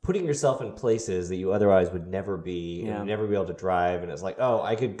 putting yourself in places that you otherwise would never be, and never be able to drive. And it's like, oh,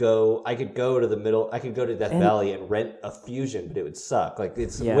 I could go to the middle, I could go to Death Valley and rent a Fusion, but it would suck. Like,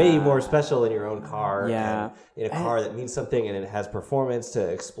 it's way more special in your own car, and in a car that means something, and it has performance to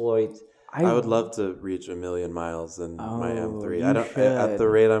exploit. I would love to reach 1 million miles in my M3. I don't. At the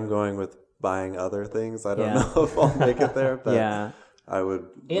rate I'm going with buying other things, I don't know if I'll make it there. But I would.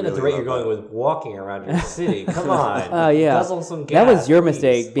 And at the rate you're going with walking around your city, come on. Guzzle some gas, that was your please.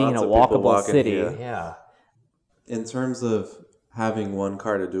 mistake, being Lots in a of people walkable walking city. here. Yeah. In terms of having one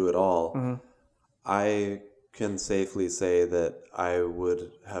car to do it all, I can safely say that I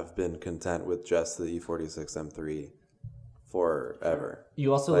would have been content with just the E46 M3 forever.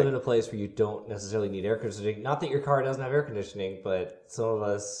 You also live in a place where you don't necessarily need air conditioning. Not that your car doesn't have air conditioning, but some of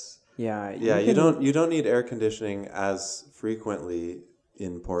us. You don't need air conditioning as frequently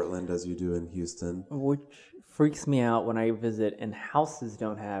in Portland as you do in Houston. Which freaks me out when I visit and houses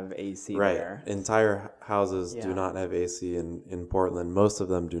don't have AC there. Entire houses do not have AC in Portland. Most of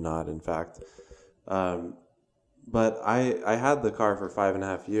them do not, in fact. But I had the car for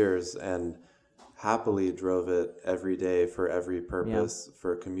 5.5 years and happily drove it every day for every purpose,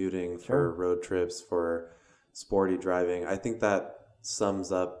 for commuting, for road trips, for sporty driving. I think that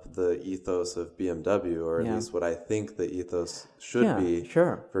sums up the ethos of BMW, or at least what I think the ethos should be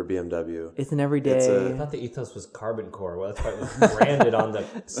for BMW. It's an everyday. I thought the ethos was Carbon Core. Well, that's why it was branded on the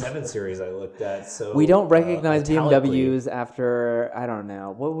 7 Series I looked at. So We don't recognize metallically. BMWs after, I don't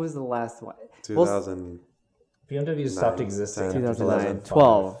know, what was the last one? 2000. BMW stopped existing. 2009.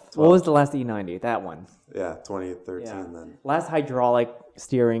 12. What was the last E90? That one. Yeah, 2013 then. Last hydraulic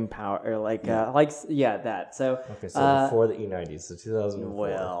steering power, or that. So Okay, so before the E90, so 2004.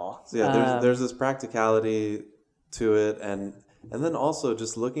 well, So yeah, there's this practicality to it, and then also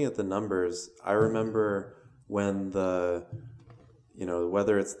just looking at the numbers, I remember when whether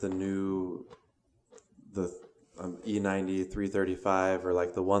it's the new E90 335 or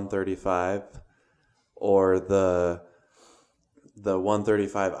like the 135 or the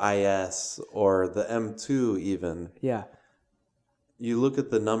 135 IS or the M2 even. yeah, You look at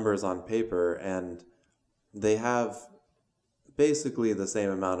the numbers on paper and they have basically the same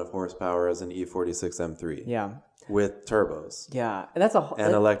amount of horsepower as an E46 M3 yeah, with turbos yeah, and that's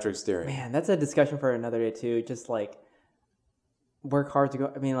and electric steering. man. That's a discussion for another day too. Just like where cars are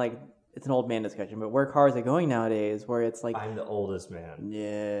going. I mean, like it's an old man discussion, but where cars are going nowadays, where it's like I'm the oldest man.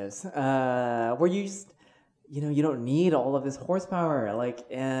 yes, where you just you don't need all of this horsepower,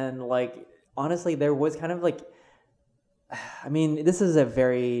 and honestly, there was kind of like. I mean, this is a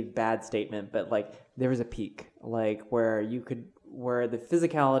very bad statement, but there was a peak, where the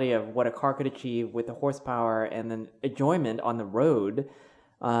physicality of what a car could achieve with the horsepower and then enjoyment on the road.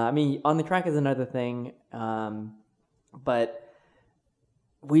 I mean, on the track is another thing, but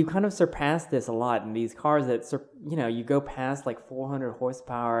we've kind of surpassed this a lot in these cars that, you go past 400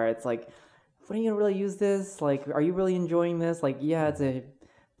 horsepower. It's like, when are you going to really use this? Are you really enjoying this? Yeah, it's a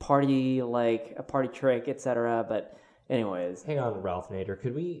party, a party trick, etc. But anyways, Hang on, Ralph Nader.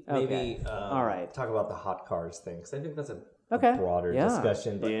 Could we maybe All right. talk about the hot cars thing? Because I think that's a Okay. broader Yeah.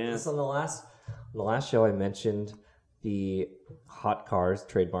 discussion. But this on the last show, I mentioned the hot cars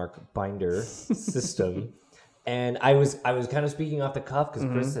trademark binder system, and I was kind of speaking off the cuff because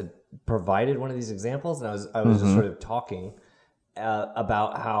Chris had provided one of these examples, and I was just sort of talking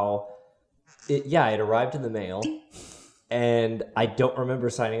about how it arrived in the mail. And I don't remember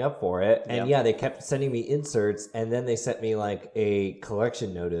signing up for it. And they kept sending me inserts, and then they sent me a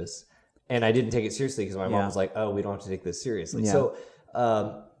collection notice. And I didn't take it seriously because my mom was like, "Oh, we don't have to take this seriously." Yeah. So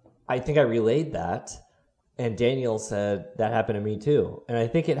I think I relayed that, and Daniel said that happened to me too. And I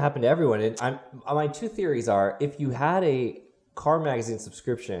think it happened to everyone. And my two theories are: if you had a car magazine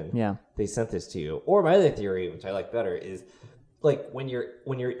subscription, they sent this to you. Or my other theory, which I like better, is when you're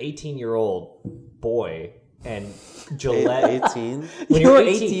 18-year-old boy. And Gillette 18? You were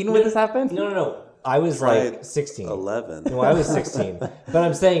 18 when this happened? No. I was 16. 11. No, I was 16. But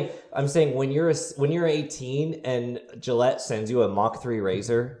I'm saying when you're 18 and Gillette sends you a Mach 3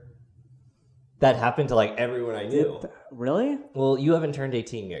 razor, that happened to everyone I knew. Really? Well, you haven't turned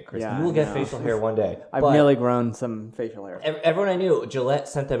 18 yet, Chris. Yeah, you will I get know. facial hair one day. I've But nearly grown some facial hair. everyone I knew, Gillette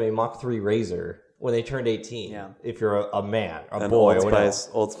sent them a Mach 3 razor when they turned 18. Yeah. If you're a man, a And boy, Old or whatever. Spice,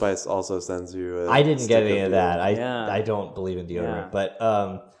 Old Spice also sends you I didn't get any stick of that. Yeah. I don't believe in deodorant. Yeah. But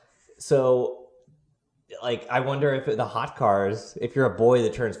so I wonder if the hot cars, if you're a boy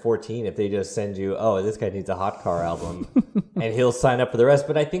that turns 14, if they just send you, oh, this guy needs a hot car album, and he'll sign up for the rest.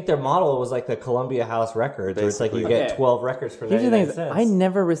 But I think their model was like the Columbia House Records, where it's like you get 12 records for Here's the 99 thing: cents. I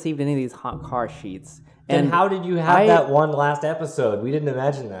never received any of these hot car sheets. And how did you have that one last episode? We didn't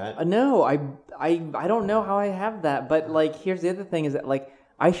imagine that. No, I don't know how I have that. But here's the other thing: is that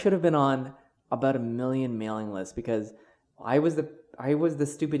I should have been on about 1 million mailing lists because I was the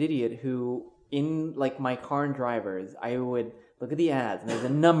stupid idiot who in my car and drivers I would look at the ads and there's a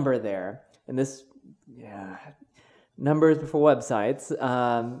number there and this numbers before websites.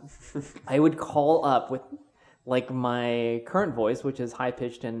 I would call up with my current voice, which is high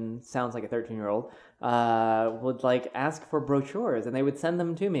pitched and sounds like a 13-year-old, would ask for brochures and they would send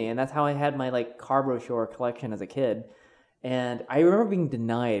them to me, and that's how I had my car brochure collection as a kid. And I remember being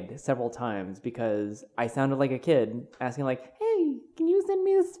denied several times because I sounded like a kid asking "Hey, can you send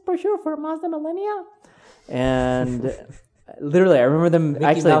me this brochure for Mazda Millennia?" And literally, I remember them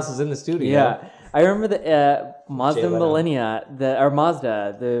Mickey Mouse is in the studio. Yeah, I remember the Mazda Jay Leno. Millennia,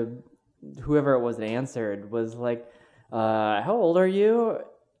 whoever it was that answered was "How old are you?"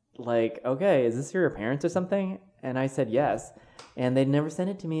 Okay, is this your parents or something? And I said yes. And they never sent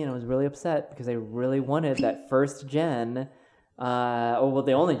it to me, and I was really upset because I really wanted that first gen well,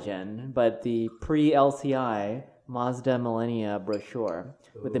 the only gen, but the pre-LCI Mazda Millennia brochure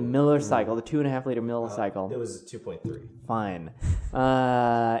with the Miller cycle, the 2.5 liter Miller cycle. It was 2.3. Fine.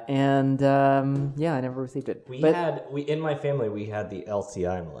 Yeah, I never received it. In my family we had the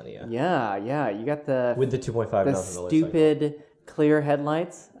LCI Millennia. Yeah, you got the With the 2.5 the Miller cycle. stupid clear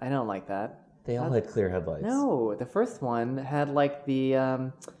headlights. I don't like that. They all had clear headlights. No, the first one had like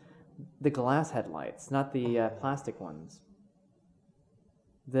the glass headlights, not the plastic ones.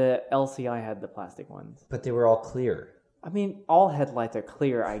 The LCI had the plastic ones. But they were all clear. I mean, all headlights are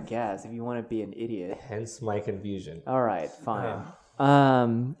clear, I guess, if you want to be an idiot. Hence my confusion. All right,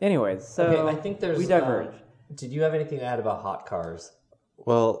 fine. Anyways, so Okay, I think we diverge. Did you have anything to add about hot cars?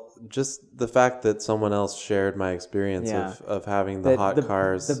 Well, just the fact that someone else shared my experience of having the hot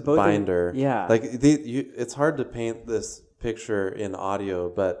cars both binder. yeah. Like it's hard to paint this picture in audio,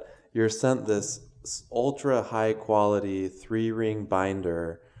 but you're sent this ultra high quality 3-ring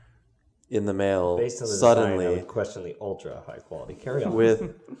binder in the mail Based on the suddenly design, I would question the ultra high quality. Carry on.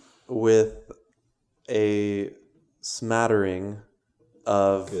 with a smattering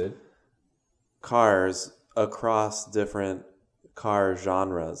of cars across different car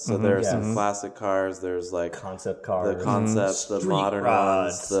genres. So there's some classic cars. There's like concept cars, the concepts, the Street modern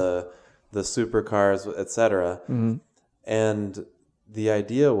rods. ones, the supercars, etc. And the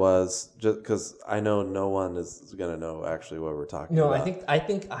idea was just because I know no one is gonna know actually what we're talking about. No, I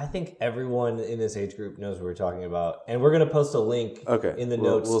think everyone in this age group knows what we're talking about, and we're gonna post a link in the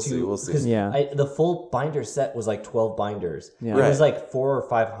notes. We'll see. We'll see. Yeah. The full binder set was like 12 binders. Yeah. It was like 400 or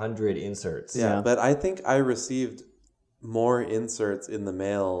 500 inserts. Yeah, but I think I received more inserts in the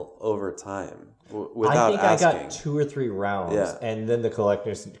mail over time without asking. I got 2 or 3 rounds, and then the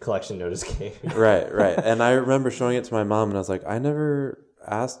collection notice came. Right. And I remember showing it to my mom, and I was like, I never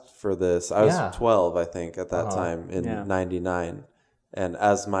asked for this. I was 12, I think, at that time in 99. And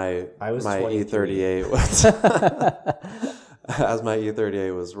as my E38 was as my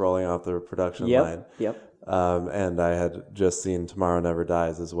E38 was rolling off the production line. Yep. And I had just seen Tomorrow Never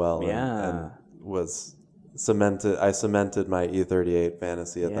Dies as well. And was cemented. I cemented my E38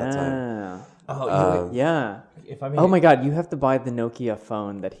 fantasy at that time. Oh my God! You have to buy the Nokia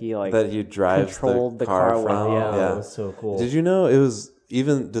phone that he drives controlled the car with. from. Yeah, that was so cool. Did you know it was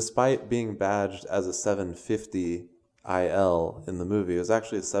even despite being badged as a 750 IL in the movie, it was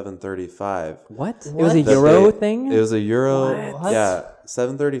actually a 735. What? It was a Euro thing. It was a Euro. What? Yeah,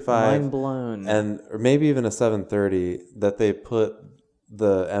 735. Mind blown. Or maybe even a 730 that they put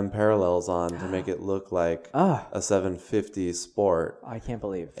the M parallels on to make it look like a 750 Sport. I can't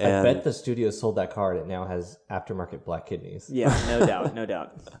believe. I bet the studio sold that car and it now has aftermarket black kidneys. Yeah, no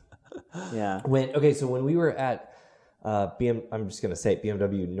doubt. Yeah. So when we were at I'm just gonna say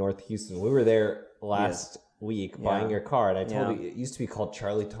BMW North Houston, we were there last week buying your car, and I told you it used to be called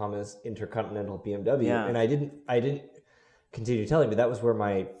Charlie Thomas Intercontinental BMW, and I didn't continue telling, but that was where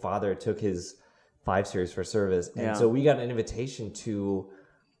my father took his 5 Series for service, and so we got an invitation to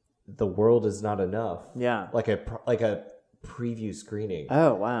The World Is Not Enough, like a preview screening.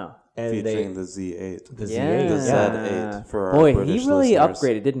 Oh wow! And featuring the Z8, the Z8, the Z8 for our British he really listeners.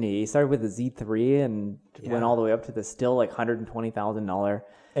 upgraded, didn't he? He started with the Z3 and went all the way up to the still like $120,000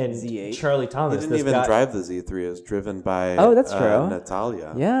 and Z8. Charlie Thomas He didn't even drive the Z3; it was driven by that's true.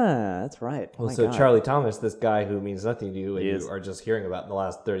 Natalia. Yeah, that's right. Well, so God. Charlie Thomas, this guy who means nothing to you and you are just hearing about in the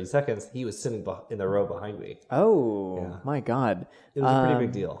last 30 seconds, he was sitting in the row behind me. Oh, my God. It was a pretty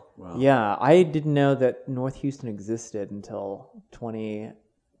big deal. Wow. Yeah, I didn't know that North Houston existed until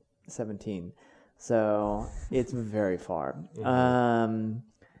 2017. So it's very far. Mm-hmm.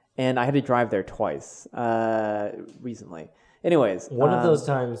 And I had to drive there twice recently. Anyways. One of those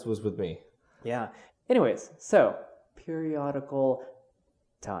times was with me. Yeah. Anyways, so periodical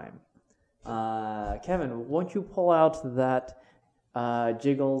time. Kevin, won't you pull out that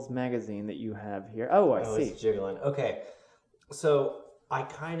Jiggles magazine that you have here? Oh, I see. It's jiggling. Okay. So I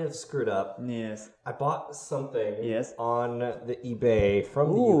kind of screwed up. Yes. I bought something on the eBay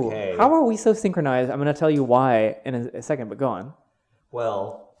from the UK. How are we so synchronized? I'm going to tell you why in a second, but go on.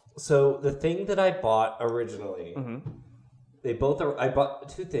 Well, so the thing that I bought originally, I bought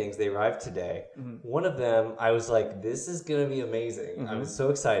 2 things. They arrived today. Mm-hmm. One of them, I was like, this is going to be amazing. Mm-hmm. I was so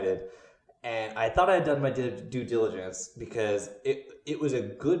excited. And I thought I had done my due diligence because it was a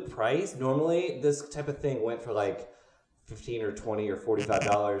good price. Normally, this type of thing went for like $15 or $20 or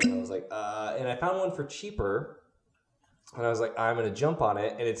 $45, and I was like, and I found one for cheaper, and I was like, I'm gonna jump on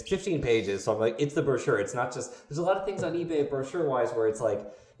it, and it's 15 pages, so I'm like, it's the brochure. It's not just. There's a lot of things on eBay brochure wise where it's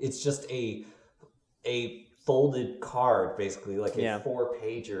like it's just a folded card, basically like a Yeah.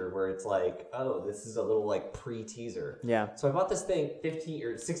 4-pager, where it's like, oh, this is a little like pre-teaser. Yeah. So I bought this thing, 15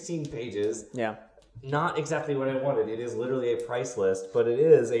 or 16 pages. Yeah. Not exactly what I wanted. It is literally a price list, but it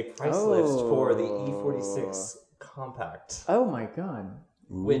is a price list for the E46 Compact, Oh my god.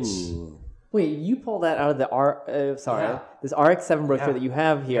 which Wait, you pull that out of the Yeah. this RX-7 brochure Yeah. that you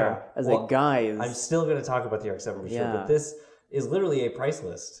have here Yeah. as Well, a guide. I'm still going to talk about the RX-7 for sure, Yeah. but this is literally a price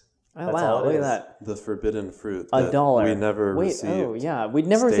list. Oh That's wow, all it look at is. that. The forbidden fruit. $1. We never Wait, received. oh yeah, we'd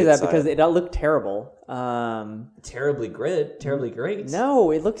never see that because stateside. it looked terrible. Terribly great.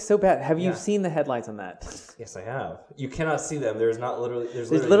 No, it looks so bad. Have you Yeah. seen the headlights on that? Yes, I have. You cannot see them. There's literally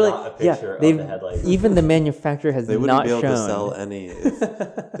literally not a picture of they've the headlights. even the manufacturer has They wouldn't not be able shown. to sell any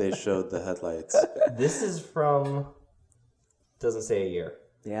if they showed the headlights. This is from, doesn't say a year.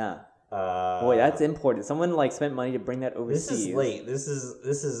 Yeah. Boy, that's imported. Someone like spent money to bring that overseas. This is late. This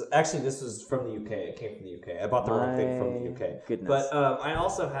was from the UK. It came from the UK. I bought the wrong thing from the UK. Goodness. But I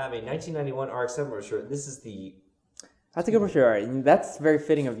also have a 1991 RX-7 brochure. This is the. That's a good brochure. And that's very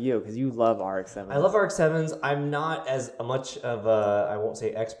fitting of you because you love RX-7. I love RX-7s. I'm not as much of a, I won't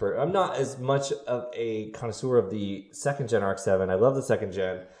say expert. I'm not as much of a connoisseur of the second gen RX-7. I love the second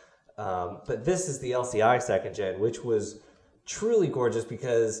gen, but this is the LCI second gen, which was truly gorgeous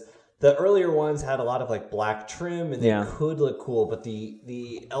because the earlier ones had a lot of like black trim and they Yeah. could look cool, but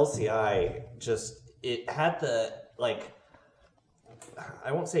the LCI just, it had the like,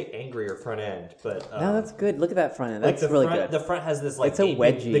 I won't say angrier front end, but No, that's good. Look at that front end. like That's the really front, good. the front has this like It's so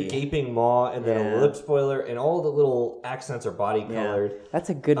wedgy. the gaping maw, and then Yeah. a lip spoiler, and all the little accents are body colored. That's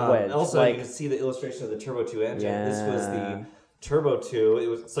a good wedge. Also, like, you can see the illustration of the Turbo 2 engine. This was Yeah. the Turbo 2. It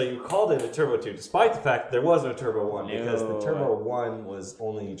was, so you called it a Turbo 2, despite the fact that there was no Turbo 1, because the No. Turbo 1 was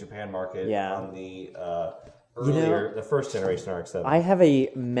only Japan market Yeah. on the earlier, the first generation RX-7. I have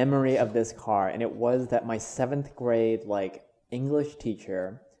a memory of this car, and it was that my 7th grade like English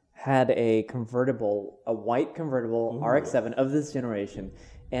teacher had a white convertible RX-7 of this generation,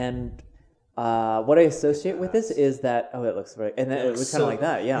 and what I associate with this is that it looks very, and then it was kind of like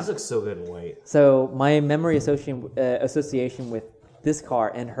that, yeah. These look so good in white. So my memory association with this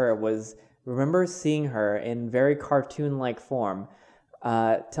car and her was remember seeing her in very cartoon-like form,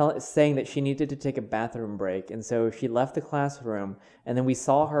 saying that she needed to take a bathroom break, and so she left the classroom, and then we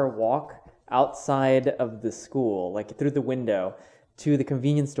saw her walk outside of the school, like through the window, to the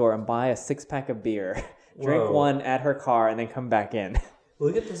convenience store and buy a 6-pack of beer, drink Whoa. one at her car, and then come back in.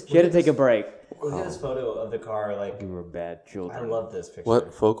 Look at this. She had to take a break. Look at this photo of the car. Like, We were bad I children. love this picture.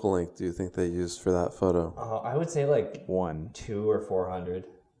 What focal length do you think they used for that photo? I would say like One. 200 or 400.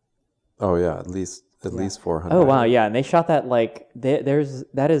 Oh yeah, at least 400. Oh wow, yeah, and they shot that like that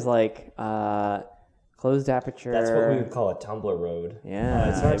is like closed aperture. That's what we would call a tumbler road. Yeah,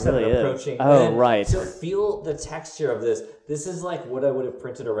 it's it not really is. approaching. Oh, and right. So feel the texture of this. This is like what I would have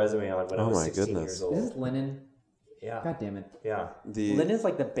printed a resume on when I Oh was my 16 goodness. years Is old. this linen? Yeah, God damn it. yeah. Linen is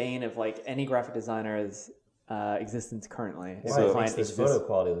like the bane of like any graphic designer's existence currently. Why So it find makes this it's photo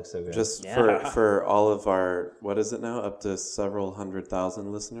quality look so good. Just Yeah. for all of our, what is it now, up to several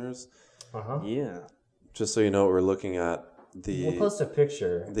 100,000 listeners. yeah. Just so you know what we're looking at, We'll post a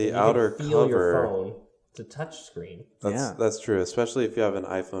picture. the and you outer can feel your cover- phone. It's a touch screen. Yeah. That's true, especially if you have an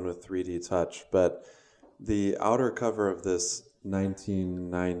iPhone with 3D touch. But the outer cover of this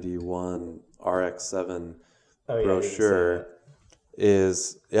 1991 RX-7 Oh, yeah, I didn't say brochure that.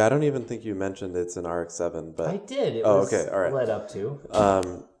 is, I don't even think you mentioned it's an RX-7, but I did. It Oh, was okay, all right. led up to.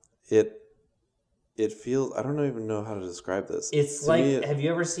 it feels, I don't even know how to describe this. It's To like, me, have you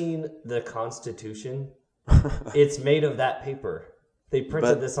ever seen the Constitution? It's made of that paper. They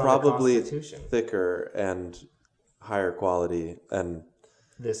printed but this on probably the Constitution. thicker and higher quality, and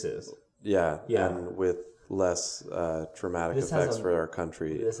This is. yeah, Yeah. and with less traumatic This has effects a- for our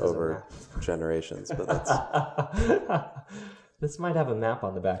country this has a over map. generations. But that's This might have a map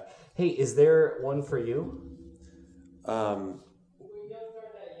on the back. Hey, is there one for you? Oh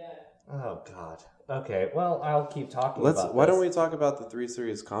God. Okay. Well, I'll keep talking about why this. don't we talk about the 3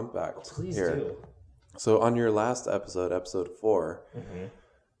 Series Compact? Please here. do. So on your last episode, episode 4, Mm-hmm.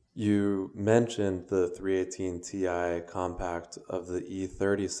 you mentioned the 318 Ti Compact of the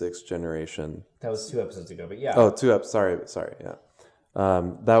E36 generation. That was 2 episodes ago, but yeah. Oh, 2 up. Sorry, yeah.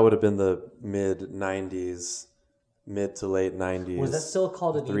 That would have been the mid to late 90s. Was that still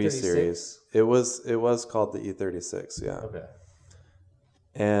called an 3 E36? Series? It was called the E36, yeah. Okay.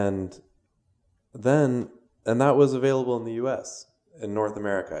 And that was available in the US, in North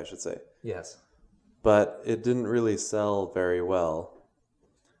America, I should say. Yes. But it didn't really sell very well.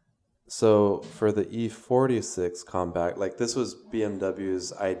 So for the E46 Compact, like this was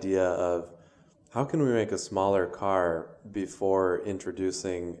BMW's idea of how can we make a smaller car before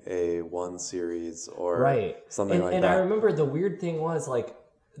introducing a 1 Series or something like and that? I remember the weird thing was like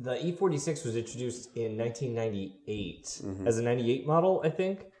the E46 was introduced in 1998 as a 98 model, I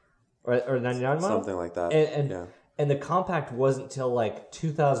think, or 99 model, Something like that. And the compact wasn't till like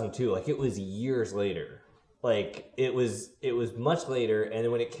 2002. Like it was years later. Like it was much later. And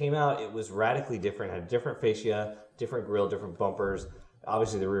then when it came out, it was radically different. Had different fascia, different grille, different bumpers.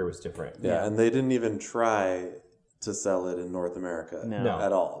 Obviously, the rear was different. Yeah, and they didn't even try to sell it in North America No.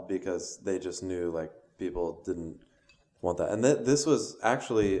 at all because they just knew like people didn't want that. And this was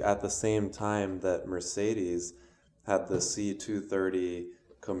actually at the same time that Mercedes had the C230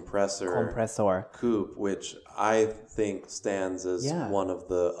 compressor coupe, which I think stands as one of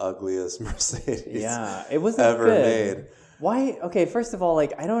the ugliest Mercedes it wasn't ever good. made. Why? Okay, first of all,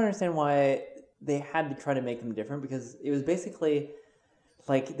 like I don't understand why they had to try to make them different because it was basically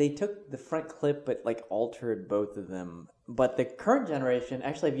like they took the front clip but like altered both of them. But the current generation,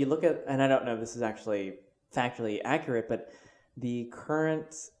 actually, if you look at, and I don't know if this is actually factually accurate, but the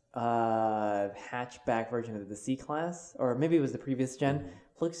current hatchback version of the C-Class, or maybe it was the previous gen,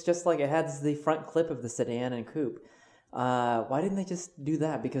 looks just like it has the front clip of the sedan and coupe. Why didn't they just do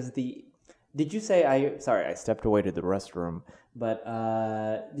that? Because did you say I stepped away to the restroom, but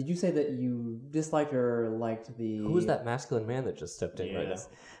did you say that you disliked or liked the... Who was that masculine man that just stepped in right now?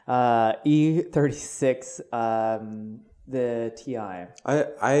 E36, the TI.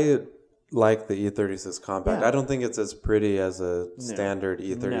 I like the E36 compact. Yeah. I don't think it's as pretty as a standard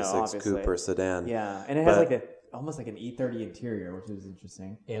E36 obviously. coupe or sedan. Yeah, and it has like almost like an E30 interior, which is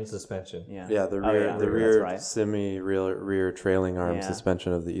interesting. And suspension. Yeah, Yeah, the rear semi-rear trailing arm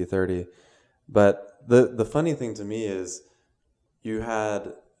suspension of the E30. But the funny thing to me is you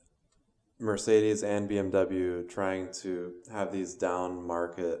had Mercedes and BMW trying to have these down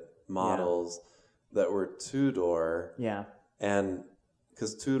market models that were two-door. Yeah. And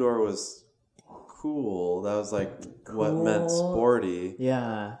because two-door was cool, that was like what meant sporty.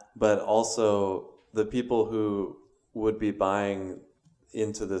 Yeah. But also the people who would be buying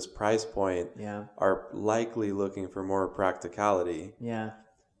into this price point are likely looking for more practicality. Yeah.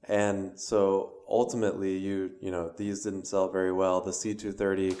 And so ultimately, you know, these didn't sell very well. The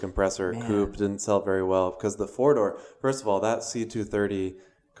C230 compressor coupe didn't sell very well because the four-door, first of all, that C230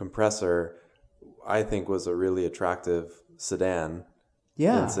 compressor, I think, was a really attractive sedan.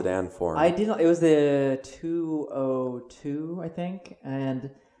 Yeah. In sedan form. It was the 202, I think,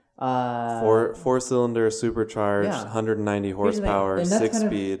 and four-cylinder supercharged, 190 horsepower,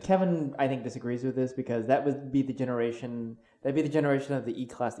 6-speed. Kevin, I think, disagrees with this because that would be the generation. That'd be the generation of the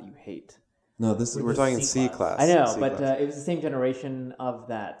E-Class that you hate. No, we're talking C-Class. I know, but it was the same generation of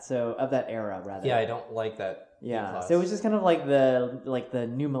that. So of that era, rather. Yeah, I don't like that. Yeah, E-Class. so it was just kind of like the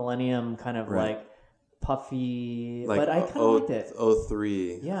new millennium kind of like puffy, but I kind of liked it.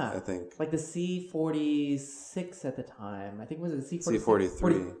 03, yeah, I think. Like the C46 at the time. I think was it the C46? C43.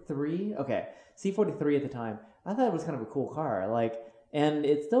 43? Okay. C43 at the time. I thought it was kind of a cool car. Like, and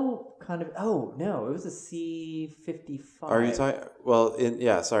it's still kind of, oh, no, it was a C55. Are you talking, well, in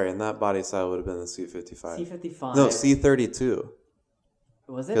that body style would have been the C55. C55. No, C32.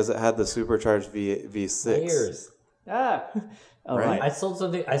 Was it? Because it had the supercharged V6. Years. Oh, right. I sold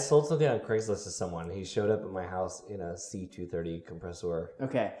something on Craigslist to someone. He showed up at my house in a C230 compressor.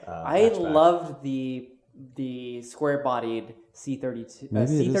 Okay. I hatchback. loved the square-bodied C32,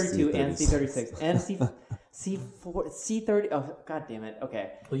 C32 and C36 and C30. Oh, god damn it.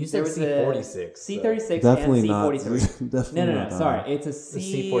 Okay. Well, you said C46. C36 Definitely and not. C43. Definitely No. not. Sorry, it's a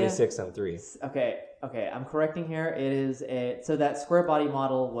C46 M3. Okay. I'm correcting here. It is so that square body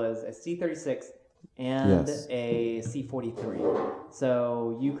model was a C36 and a C43.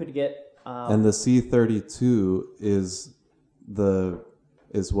 So you could get. And the C32 is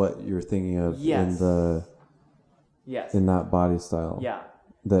what you're thinking of in that body style. Yeah.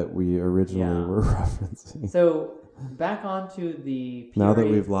 That we originally were referencing. So back onto the now that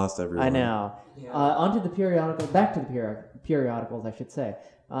we've lost everyone. I know. Onto the periodicals. Back to the periodicals, I should say.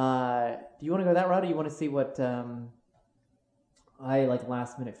 Do you want to go that route, or you want to see what I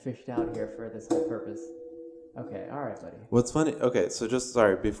last minute fished out here for this whole purpose? Okay, all right, buddy. What's funny? Okay, so just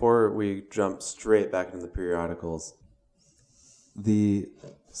sorry before we jump straight back into the periodicals. The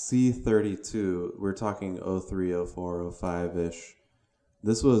C32, we're talking 03, 04, 05 ish.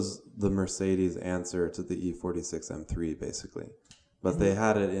 This was the Mercedes answer to the E46 M3, basically. But they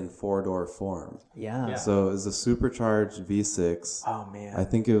had it in four-door form. Yeah. So it was a supercharged V6. Oh, man. I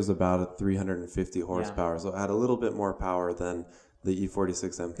think it was about a 350 horsepower. So it had a little bit more power than the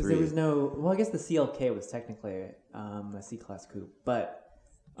E46 M3. Because there was no... Well, I guess the CLK was technically a C-Class coupe, but...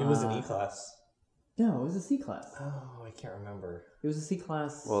 It was an E-Class. No, it was a C class. Oh, I can't remember. It was a C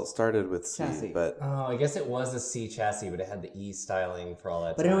class. Well, it started with C, Chassis. but Oh, I guess it was a C chassis, but it had the E styling for all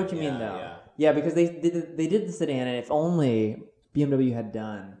that. But I know what you mean, though. Yeah, because they did the sedan, and if only BMW had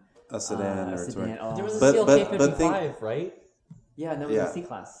done a sedan a or sedan. a Oh. There was a But- CLK but think- 55, right? Yeah, no, it was Yeah. a C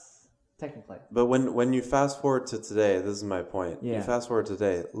class, technically. But when you fast forward to today, this is my point. Yeah. You fast forward to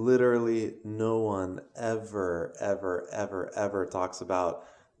today, literally no one ever talks about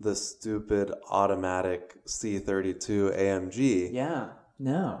the stupid automatic C32 AMG Yeah,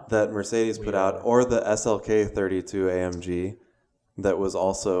 no. that Mercedes put out, or the SLK 32 AMG that was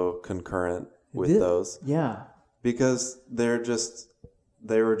also concurrent with those, Yeah. because they were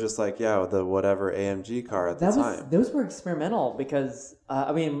just like, yeah, the whatever AMG car at the time. Those were experimental because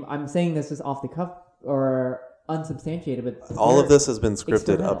I mean I'm saying this is off the cuff or unsubstantiated, but All of this has been scripted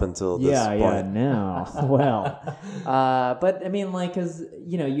experimental. up until this point. Yeah, no. Well, but I mean, like, because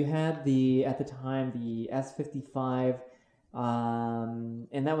you had at the time the S55,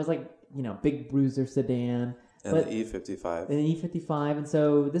 and that was like big bruiser sedan, And but the E55. an E55, and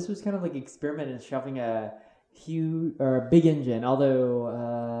so this was kind of like experimenting shoving a huge or big engine. Although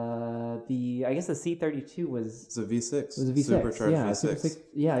I guess the C32 It's a V6. was a V6, Supercharged yeah, V6. Super 6,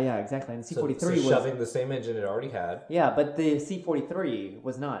 yeah, exactly. And the C43 so was shoving the same engine it already had. yeah, but the C43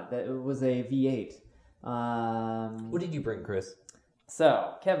 was not. That it was a V8. What did you bring, Chris?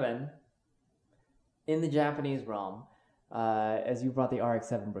 So, Kevin, in the Japanese realm, as you brought the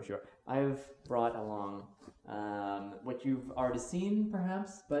RX-7 brochure, I've brought along what you've already seen,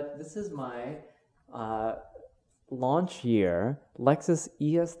 perhaps, but this is my launch year Lexus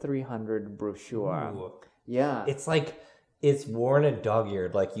ES300 brochure. Ooh. Yeah, It's like it's worn and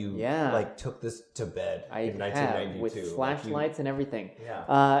dog-eared, like you Yeah. like took this to bed I in have 1992 with like you- flashlights and everything.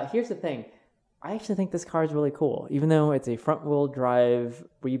 Yeah. Here's the thing. I actually think this car is really cool, even though it's a front-wheel drive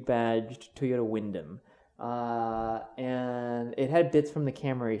rebadged Toyota Wyndham. And it had bits from the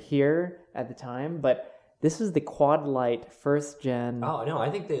Camry here at the time, but this is the Quad Light first gen. Oh no,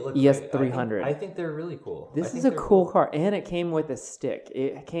 I think they look ES300. I think they're really cool. This is a cool car, and it came with a stick.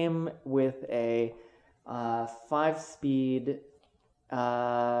 It came with a 5-speed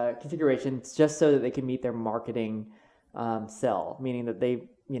configuration, just so that they can meet their marketing sell, meaning that they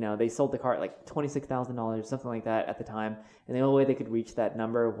sold the car at like $26,000, something like that at the time, and the only way they could reach that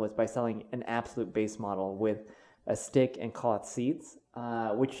number was by selling an absolute base model with a stick and cloth seats,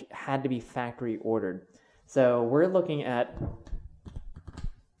 which had to be factory ordered. So we're looking at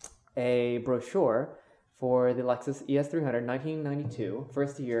a brochure for the Lexus ES300 1992,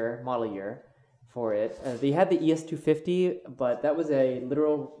 first year, model year for it. They had the ES250, but that was a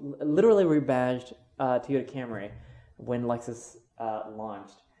literally rebadged Toyota Camry when Lexus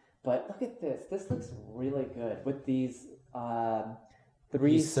launched. But look at this. This looks really good with these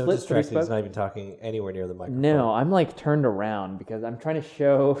three He's so split distracted. three-spoke. He's not even talking anywhere near the microphone. No, I'm like turned around because I'm trying to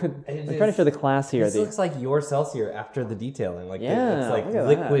show the class here. This looks like your Celsior after the detailing. Like Yeah, it's like look at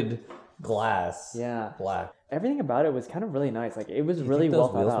liquid glass. Yeah. Black. Everything about it was kind of really nice. Like it was Do you really think well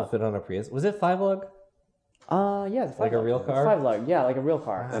those thought wheels will out. fit on a Prius? Was it 5-lug? Yeah, it's Like a real car? 5-lug, yeah, like a real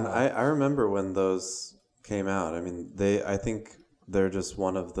car. And I remember when those came out. I mean, I think they're just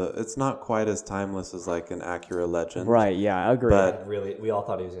one of the. It's not quite as timeless as like an Acura Legend, Right, yeah, I agree. But Really, we all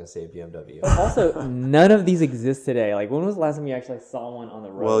thought he was going to say BMW. Also, none of these exist today. Like, when was the last time you actually saw one on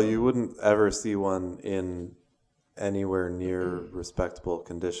the road? well, you wouldn't ever see one in anywhere near respectable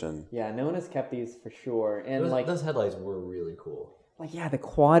condition. Yeah, no one has kept these for sure. And those headlights were really cool. yeah, the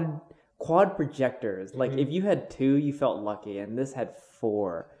quad projectors. Like, if you had 2, you felt lucky, and this had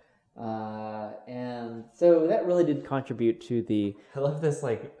 4. And so that really did contribute to the. I love this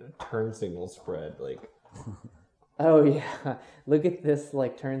like turn signal spread. Like Oh yeah, look at this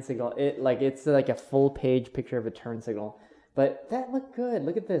like turn signal. It's like a full page picture of a turn signal, but that looked good.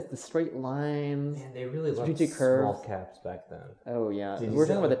 Look at this, the straight lines. man, they really loved Strategic small curves. caps back then. Oh yeah, Did you we're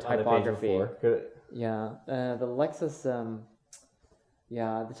see talking about the on page typography. before? Good. Yeah, the Lexus.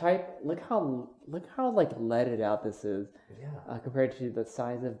 Yeah, the type. Look how like leaded out this is Yeah. compared to the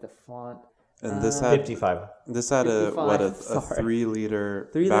size of the font. And this had 55. this had a 55, a sorry. 3 liter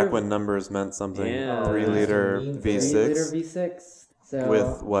 3 back liter- when numbers meant something. Yeah. 3 Oh, liter that's a mean V6 3-liter V6. So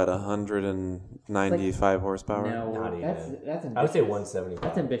with what 195 horsepower. no, Not that's even. ambitious. I would say 175.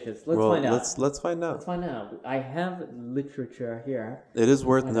 That's ambitious. Let's well, find out. let's find out. Let's find out. I have literature here. It is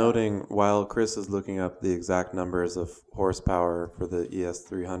worth find out. noting while Chris is looking up the exact numbers of horsepower for the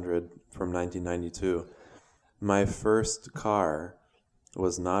ES300 from 1992. My first car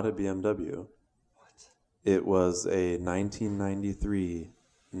was not a BMW. It was a 1993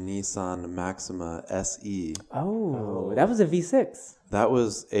 Nissan Maxima SE. Oh, that was a V6. That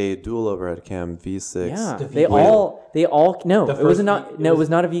was a dual overhead cam V6. Yeah, The they V- all no, The it was first not V- no, it was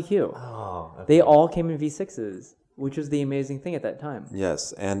not a VQ. Oh, okay. They all came in V6s, which was the amazing thing at that time.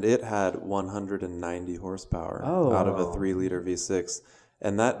 Yes, and it had 190 horsepower Oh. out of a 3-liter V6.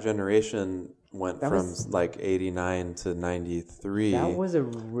 And that generation went That from was- like 89 to 93. That was a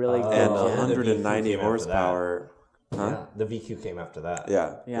really good and Oh, gen. the 190 VQ came after horsepower. Yeah, the VQ came after that.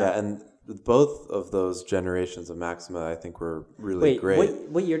 Yeah, Yeah. and both of those generations of Maxima, I think, were really Wait, great.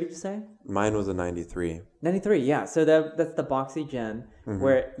 what year did you say? Mine was a 93. 93, yeah. So that's the boxy gen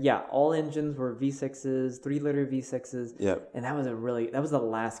where all engines were V6s, 3-liter V6s. Yep. And that was the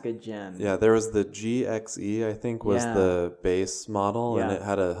last good gen. Yeah, there was the GXE, I think, was Yeah. the base model, and Yeah. it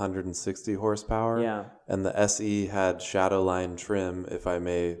had 160 horsepower. Yeah. And the SE had Shadowline trim, if I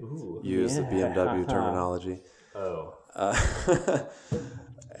may use the BMW terminology. Oh.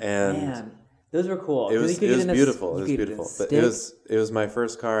 And Man, those were cool. it 'Cause was you could get in a- beautiful. you It was could get beautiful. a But it stick. was my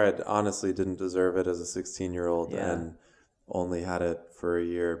first car. I honestly didn't deserve it as a 16-year-old, Yeah. and only had it for a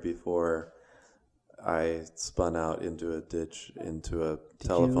year before I spun out into a ditch into a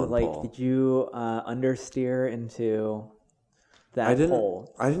telephone pole. Did you understeer into that I didn't.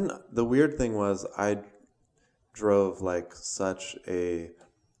 pole? I didn't. The weird thing was I drove like such a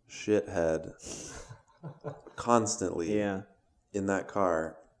shithead constantly Yeah. in that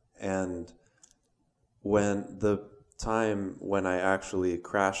car, and when the time when I actually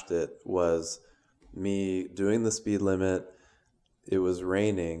crashed it was me doing the speed limit. It was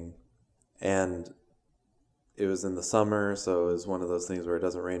raining, and it was in the summer, so it was one of those things where it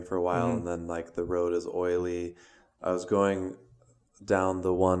doesn't rain for a while, and then like the road is oily. I was going down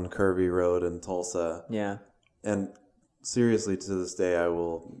the one curvy road in Tulsa, Yeah. and seriously, to this day, I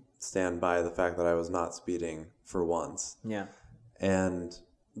will stand by the fact that I was not speeding for once. Yeah. And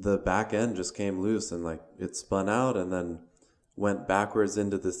the back end just came loose, and like it spun out and then went backwards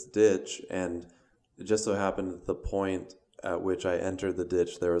into this ditch. And it just so happened at the point at which I entered the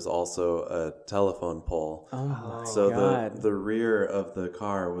ditch, there was also a telephone pole. Oh my So god. the rear of the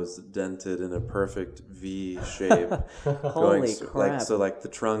car was dented in a perfect V shape. Holy crap. Like the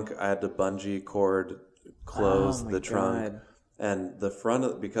trunk, I had to bungee cord close Oh my the trunk. God. And the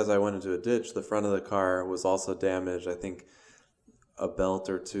front because I went into a ditch, the front of the car was also damaged. I think a belt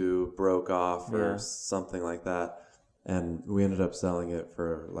or two broke off or Yeah. something like that. And we ended up selling it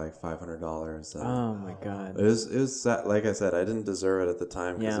for like $500. And Oh my god. it was sad. Like I said, I didn't deserve it at the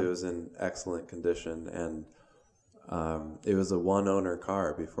time because Yeah. it was in excellent condition, and it was a one-owner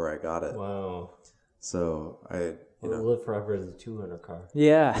car before I got it. Wow. So I, It'll live forever as a 200 car.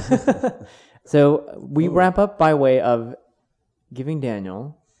 Yeah. So we wrap up by way of having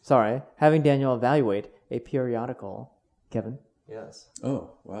Daniel evaluate a periodical. Kevin. Yes.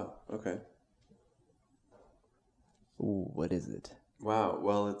 Oh wow, okay, Ooh, what is it? wow.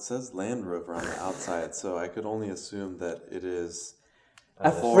 Well, it says Land Rover on the outside, so I could only assume that it is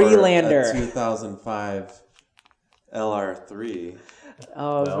A for Freelander. a 2005 LR3.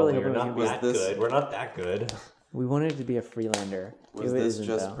 Oh, I was really hoping we're it was not gonna be. that this- good. We're not that good. We wanted it to be a Freelander. Was It this isn't,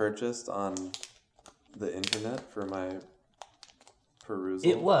 just though. purchased on the internet for my perusal?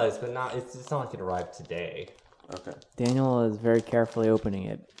 It was, but not. It's not like it arrived today. Okay. Daniel is very carefully opening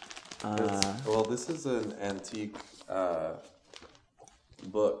it. Well, this is an antique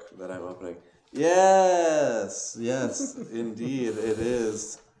book that I'm opening. Yes, indeed, it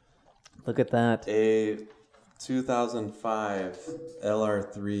is Look at that. a 2005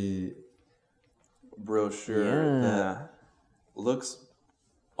 LR3 brochure Yeah. that looks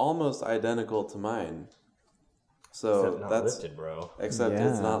almost identical to mine. So Except not that's lifted, bro. except Yeah.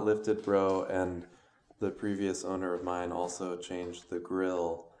 it's not lifted, bro, and the previous owner of mine also changed the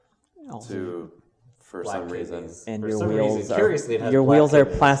grill to for Black some reason. kidneys. And For your some wheels reason, are curiously, it has your black wheels are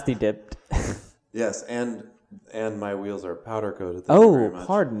kidneys. plasti dipped. Yes, and my wheels are powder coated. Thank you very Oh, much.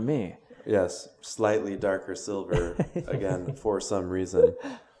 pardon me. Yes, slightly darker silver again for some reason.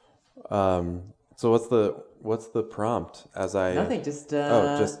 So what's the prompt as I Nothing. Just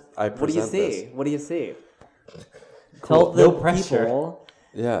I what do you present see? this. What do you see? Cool. Tell the No pressure. people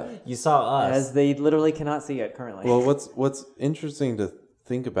Yeah. You saw us. as they literally cannot see it currently. Well, what's interesting to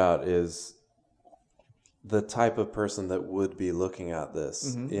think about is the type of person that would be looking at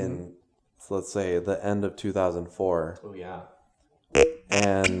this in, so let's say, the end of 2004, Oh yeah.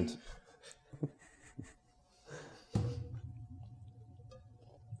 and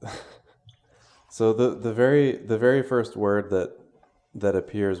so the very first word that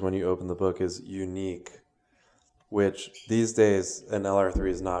appears when you open the book is unique, which these days an LR3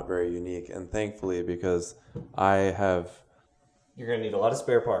 is not very unique, and thankfully, because I have You're going to need a lot of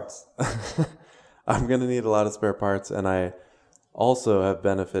spare parts. I'm going to need a lot of spare parts, and I also have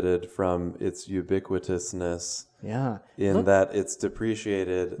benefited from its ubiquitousness Yeah. in that it's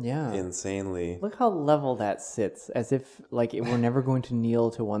depreciated Yeah. insanely. Look how level that sits, as if like we're never going to kneel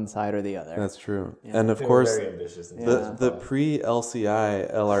to one side or the other. That's true. And of They were course, very ambitious. In the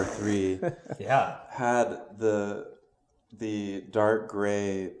pre-LCI LR3 yeah. had the dark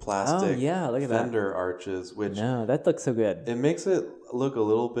gray plastic look at that. fender arches, which No, that looks so good. it makes it look a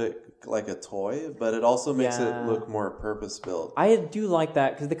little bit like a toy, but it also makes it Yeah. look more purpose-built. I do like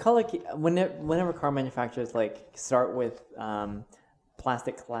that because the color key, whenever car manufacturers like start with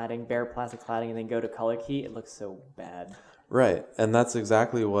plastic cladding, bare plastic cladding, and then go to color key, it looks so bad. Right, and that's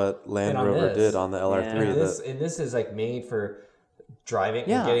exactly what Land And on Rover this- did on the LR3. Yeah. And this is like made for driving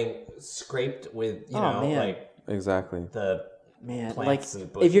Yeah. and getting scraped with, you Oh, know, man. like Exactly. the Man, plants like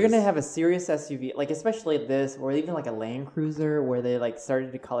and bushes. if you're gonna have a serious SUV, like especially this, or even like a Land Cruiser, where they like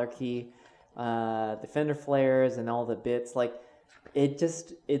started to color key the fender flares and all the bits, like it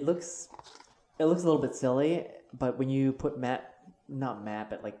looks a little bit silly. But when you put not matte,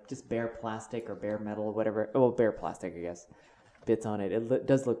 but like just bare plastic or bare metal or whatever, bare plastic, I guess, bits on it,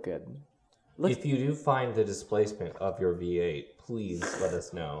 does look good. If you do find the displacement of your V8, please let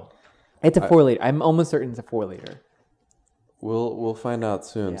us know. It's a 4-liter. I'm almost certain it's a 4-liter. We'll find out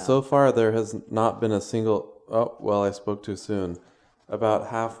soon. Yeah. So far, there has not been a single. Oh, well, I spoke too soon. About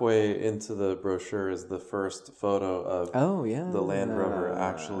halfway into the brochure is the first photo of Oh yeah. the Land Rover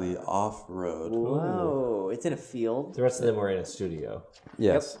actually off-road. Whoa! It's in a field. The rest of them were in a studio.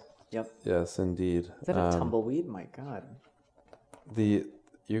 Yes. Yep. Yes, indeed. Is that a tumbleweed? My God.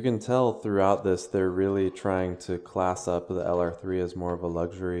 You can tell throughout this they're really trying to class up the LR3 as more of a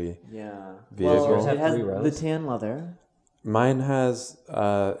luxury Yeah. vehicle. Yours Well, have it has 3 rows? the tan leather. Mine has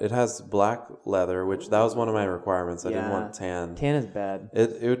it has black leather, which that was one of my requirements. I didn't Yeah. want tan. Tan is bad.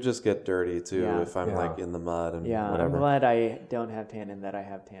 It would just get dirty too Yeah. if I'm Yeah. like in the mud and Yeah, whatever. I'm glad I don't have tan and that I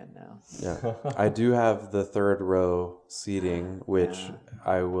have tan now. Yeah, I do have the third row seating, which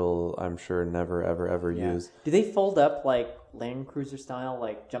I'm sure never ever Yeah. use. Do they fold up like Land Cruiser style,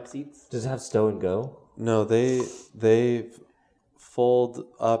 like jump seats? Does it have stow and go? No, they fold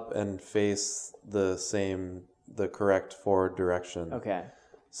up and face the correct forward direction. Okay.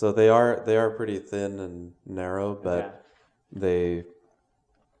 So they are pretty thin and narrow, but Okay. they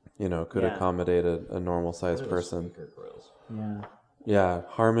could Yeah. accommodate a normal sized person. Speaker grills. Yeah. Yeah,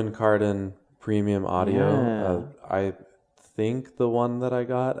 Harman Kardon premium audio. Yeah. I think the one that I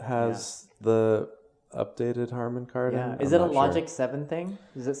got has the updated Harman Kardon. Yeah. Is I'm it a not sure. Logic 7 thing?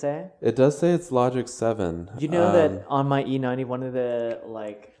 Does it say? It does say it's Logic 7. You know that on my E90, one of the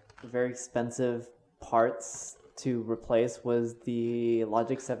like very expensive parts to replace was the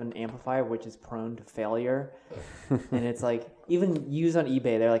Logic 7 amplifier, which is prone to failure. And it's like, even used on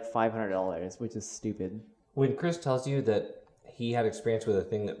eBay, they're like $500, which is stupid. When Chris tells you that he had experience with a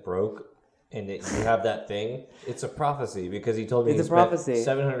thing that broke and that you have that thing, it's a prophecy because he told me It's he a prophecy.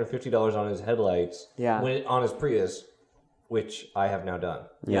 spent $750 on his headlights Yeah. on his Prius, which I have now done.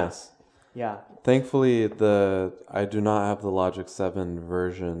 Yes. Yeah. Thankfully, I do not have the Logic 7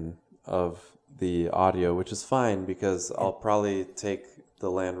 version of the audio, which is fine because I'll probably take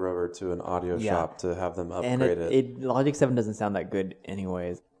the Land Rover to an audio Yeah. shop to have them upgrade And it. it Logic 7 doesn't sound that good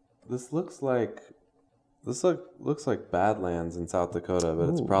anyways. This looks like Badlands in South Dakota, but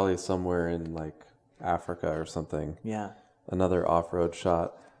it's probably somewhere in like Africa or something. Yeah. Another off-road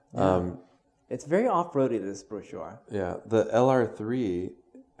shot. It's very off-roady, this brochure. Yeah, the LR3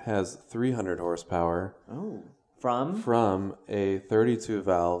 has 300 horsepower Oh. From from a 32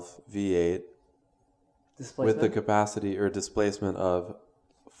 valve V8 displacement? with the capacity or displacement of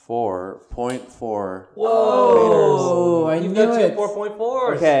 4.4. Oh, I You've knew got it.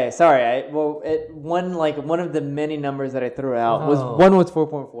 4.4s. Okay, sorry. One of the many numbers that I threw out was Oh.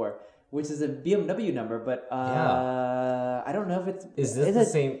 4.4, which is a BMW number, but I don't know if it's Is this is the it-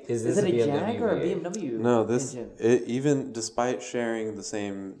 same? Is this it a a BMW Jag or a V8? BMW? No, this engine? even despite sharing the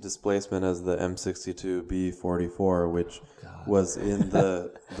same displacement as the M62 B44, which was in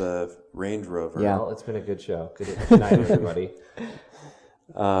the Range Rover. Yeah. Well, it's been a good show. Good night, everybody.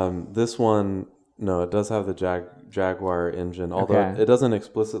 This one, no, it does have the Jaguar engine, although Okay. it doesn't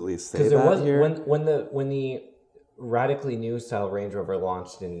explicitly say Because there that was here. when the radically new style Range Rover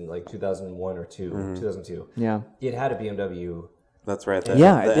launched in like 2001 or 2002. Yeah. It had a BMW. That's right.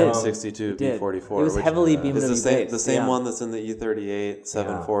 Yeah, the it did. M62 It did. B44. It was which heavily is BMW the based, same yeah. one that's in the E38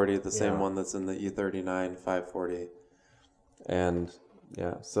 740, the same Yeah. one that's in the E39 540, and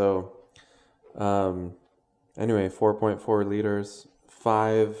yeah. So, anyway, 4.4 liters,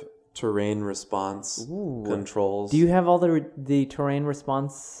 5 terrain response controls. Do you have all the terrain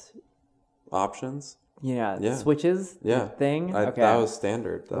response? Options? Yeah. Switches. Yeah. Thing. Okay. That was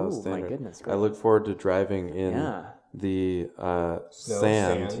standard. That was Oh, standard. my goodness. I look forward to driving in the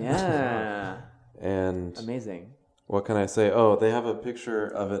sand. Yeah. And Amazing. what can I say? Oh, they have a picture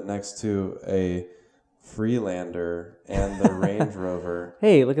of it next to a Freelander and the Range Rover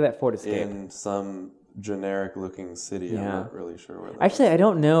Hey, look at that Ford Escape. in some generic looking city. I'm not really sure where that Actually, I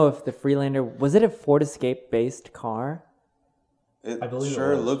don't know if the Freelander was it a Ford Escape based car. I believe it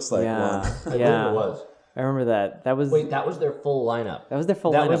sure was. looks like Yeah. one. I believe it was. I remember that. That was Wait, that was their full lineup. that was their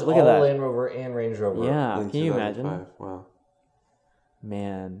full That lineup. was Look all at that. Land Rover and Range Rover. Yeah. in Can you imagine? 2005. Wow.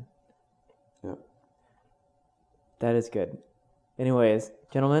 Man, Yep. that is good. Anyways,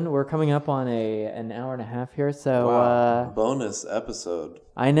 gentlemen, we're coming up on an hour and a half here, so Wow. Bonus episode.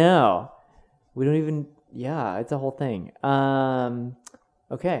 I know. We don't even it's a whole thing.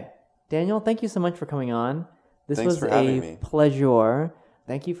 Okay. Daniel, thank you so much for coming on. This Thanks was for having a me. pleasure.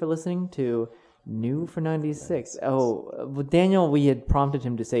 Thank you for listening to New for 96. Oh, well, Daniel, we had prompted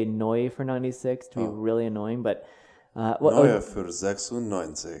him to say Neu for 96 to be really annoying, but Neue für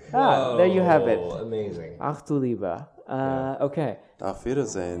 96. there you have it. Amazing. Ach du lieber. Okay. Auf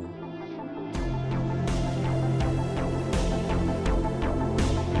Wiedersehen.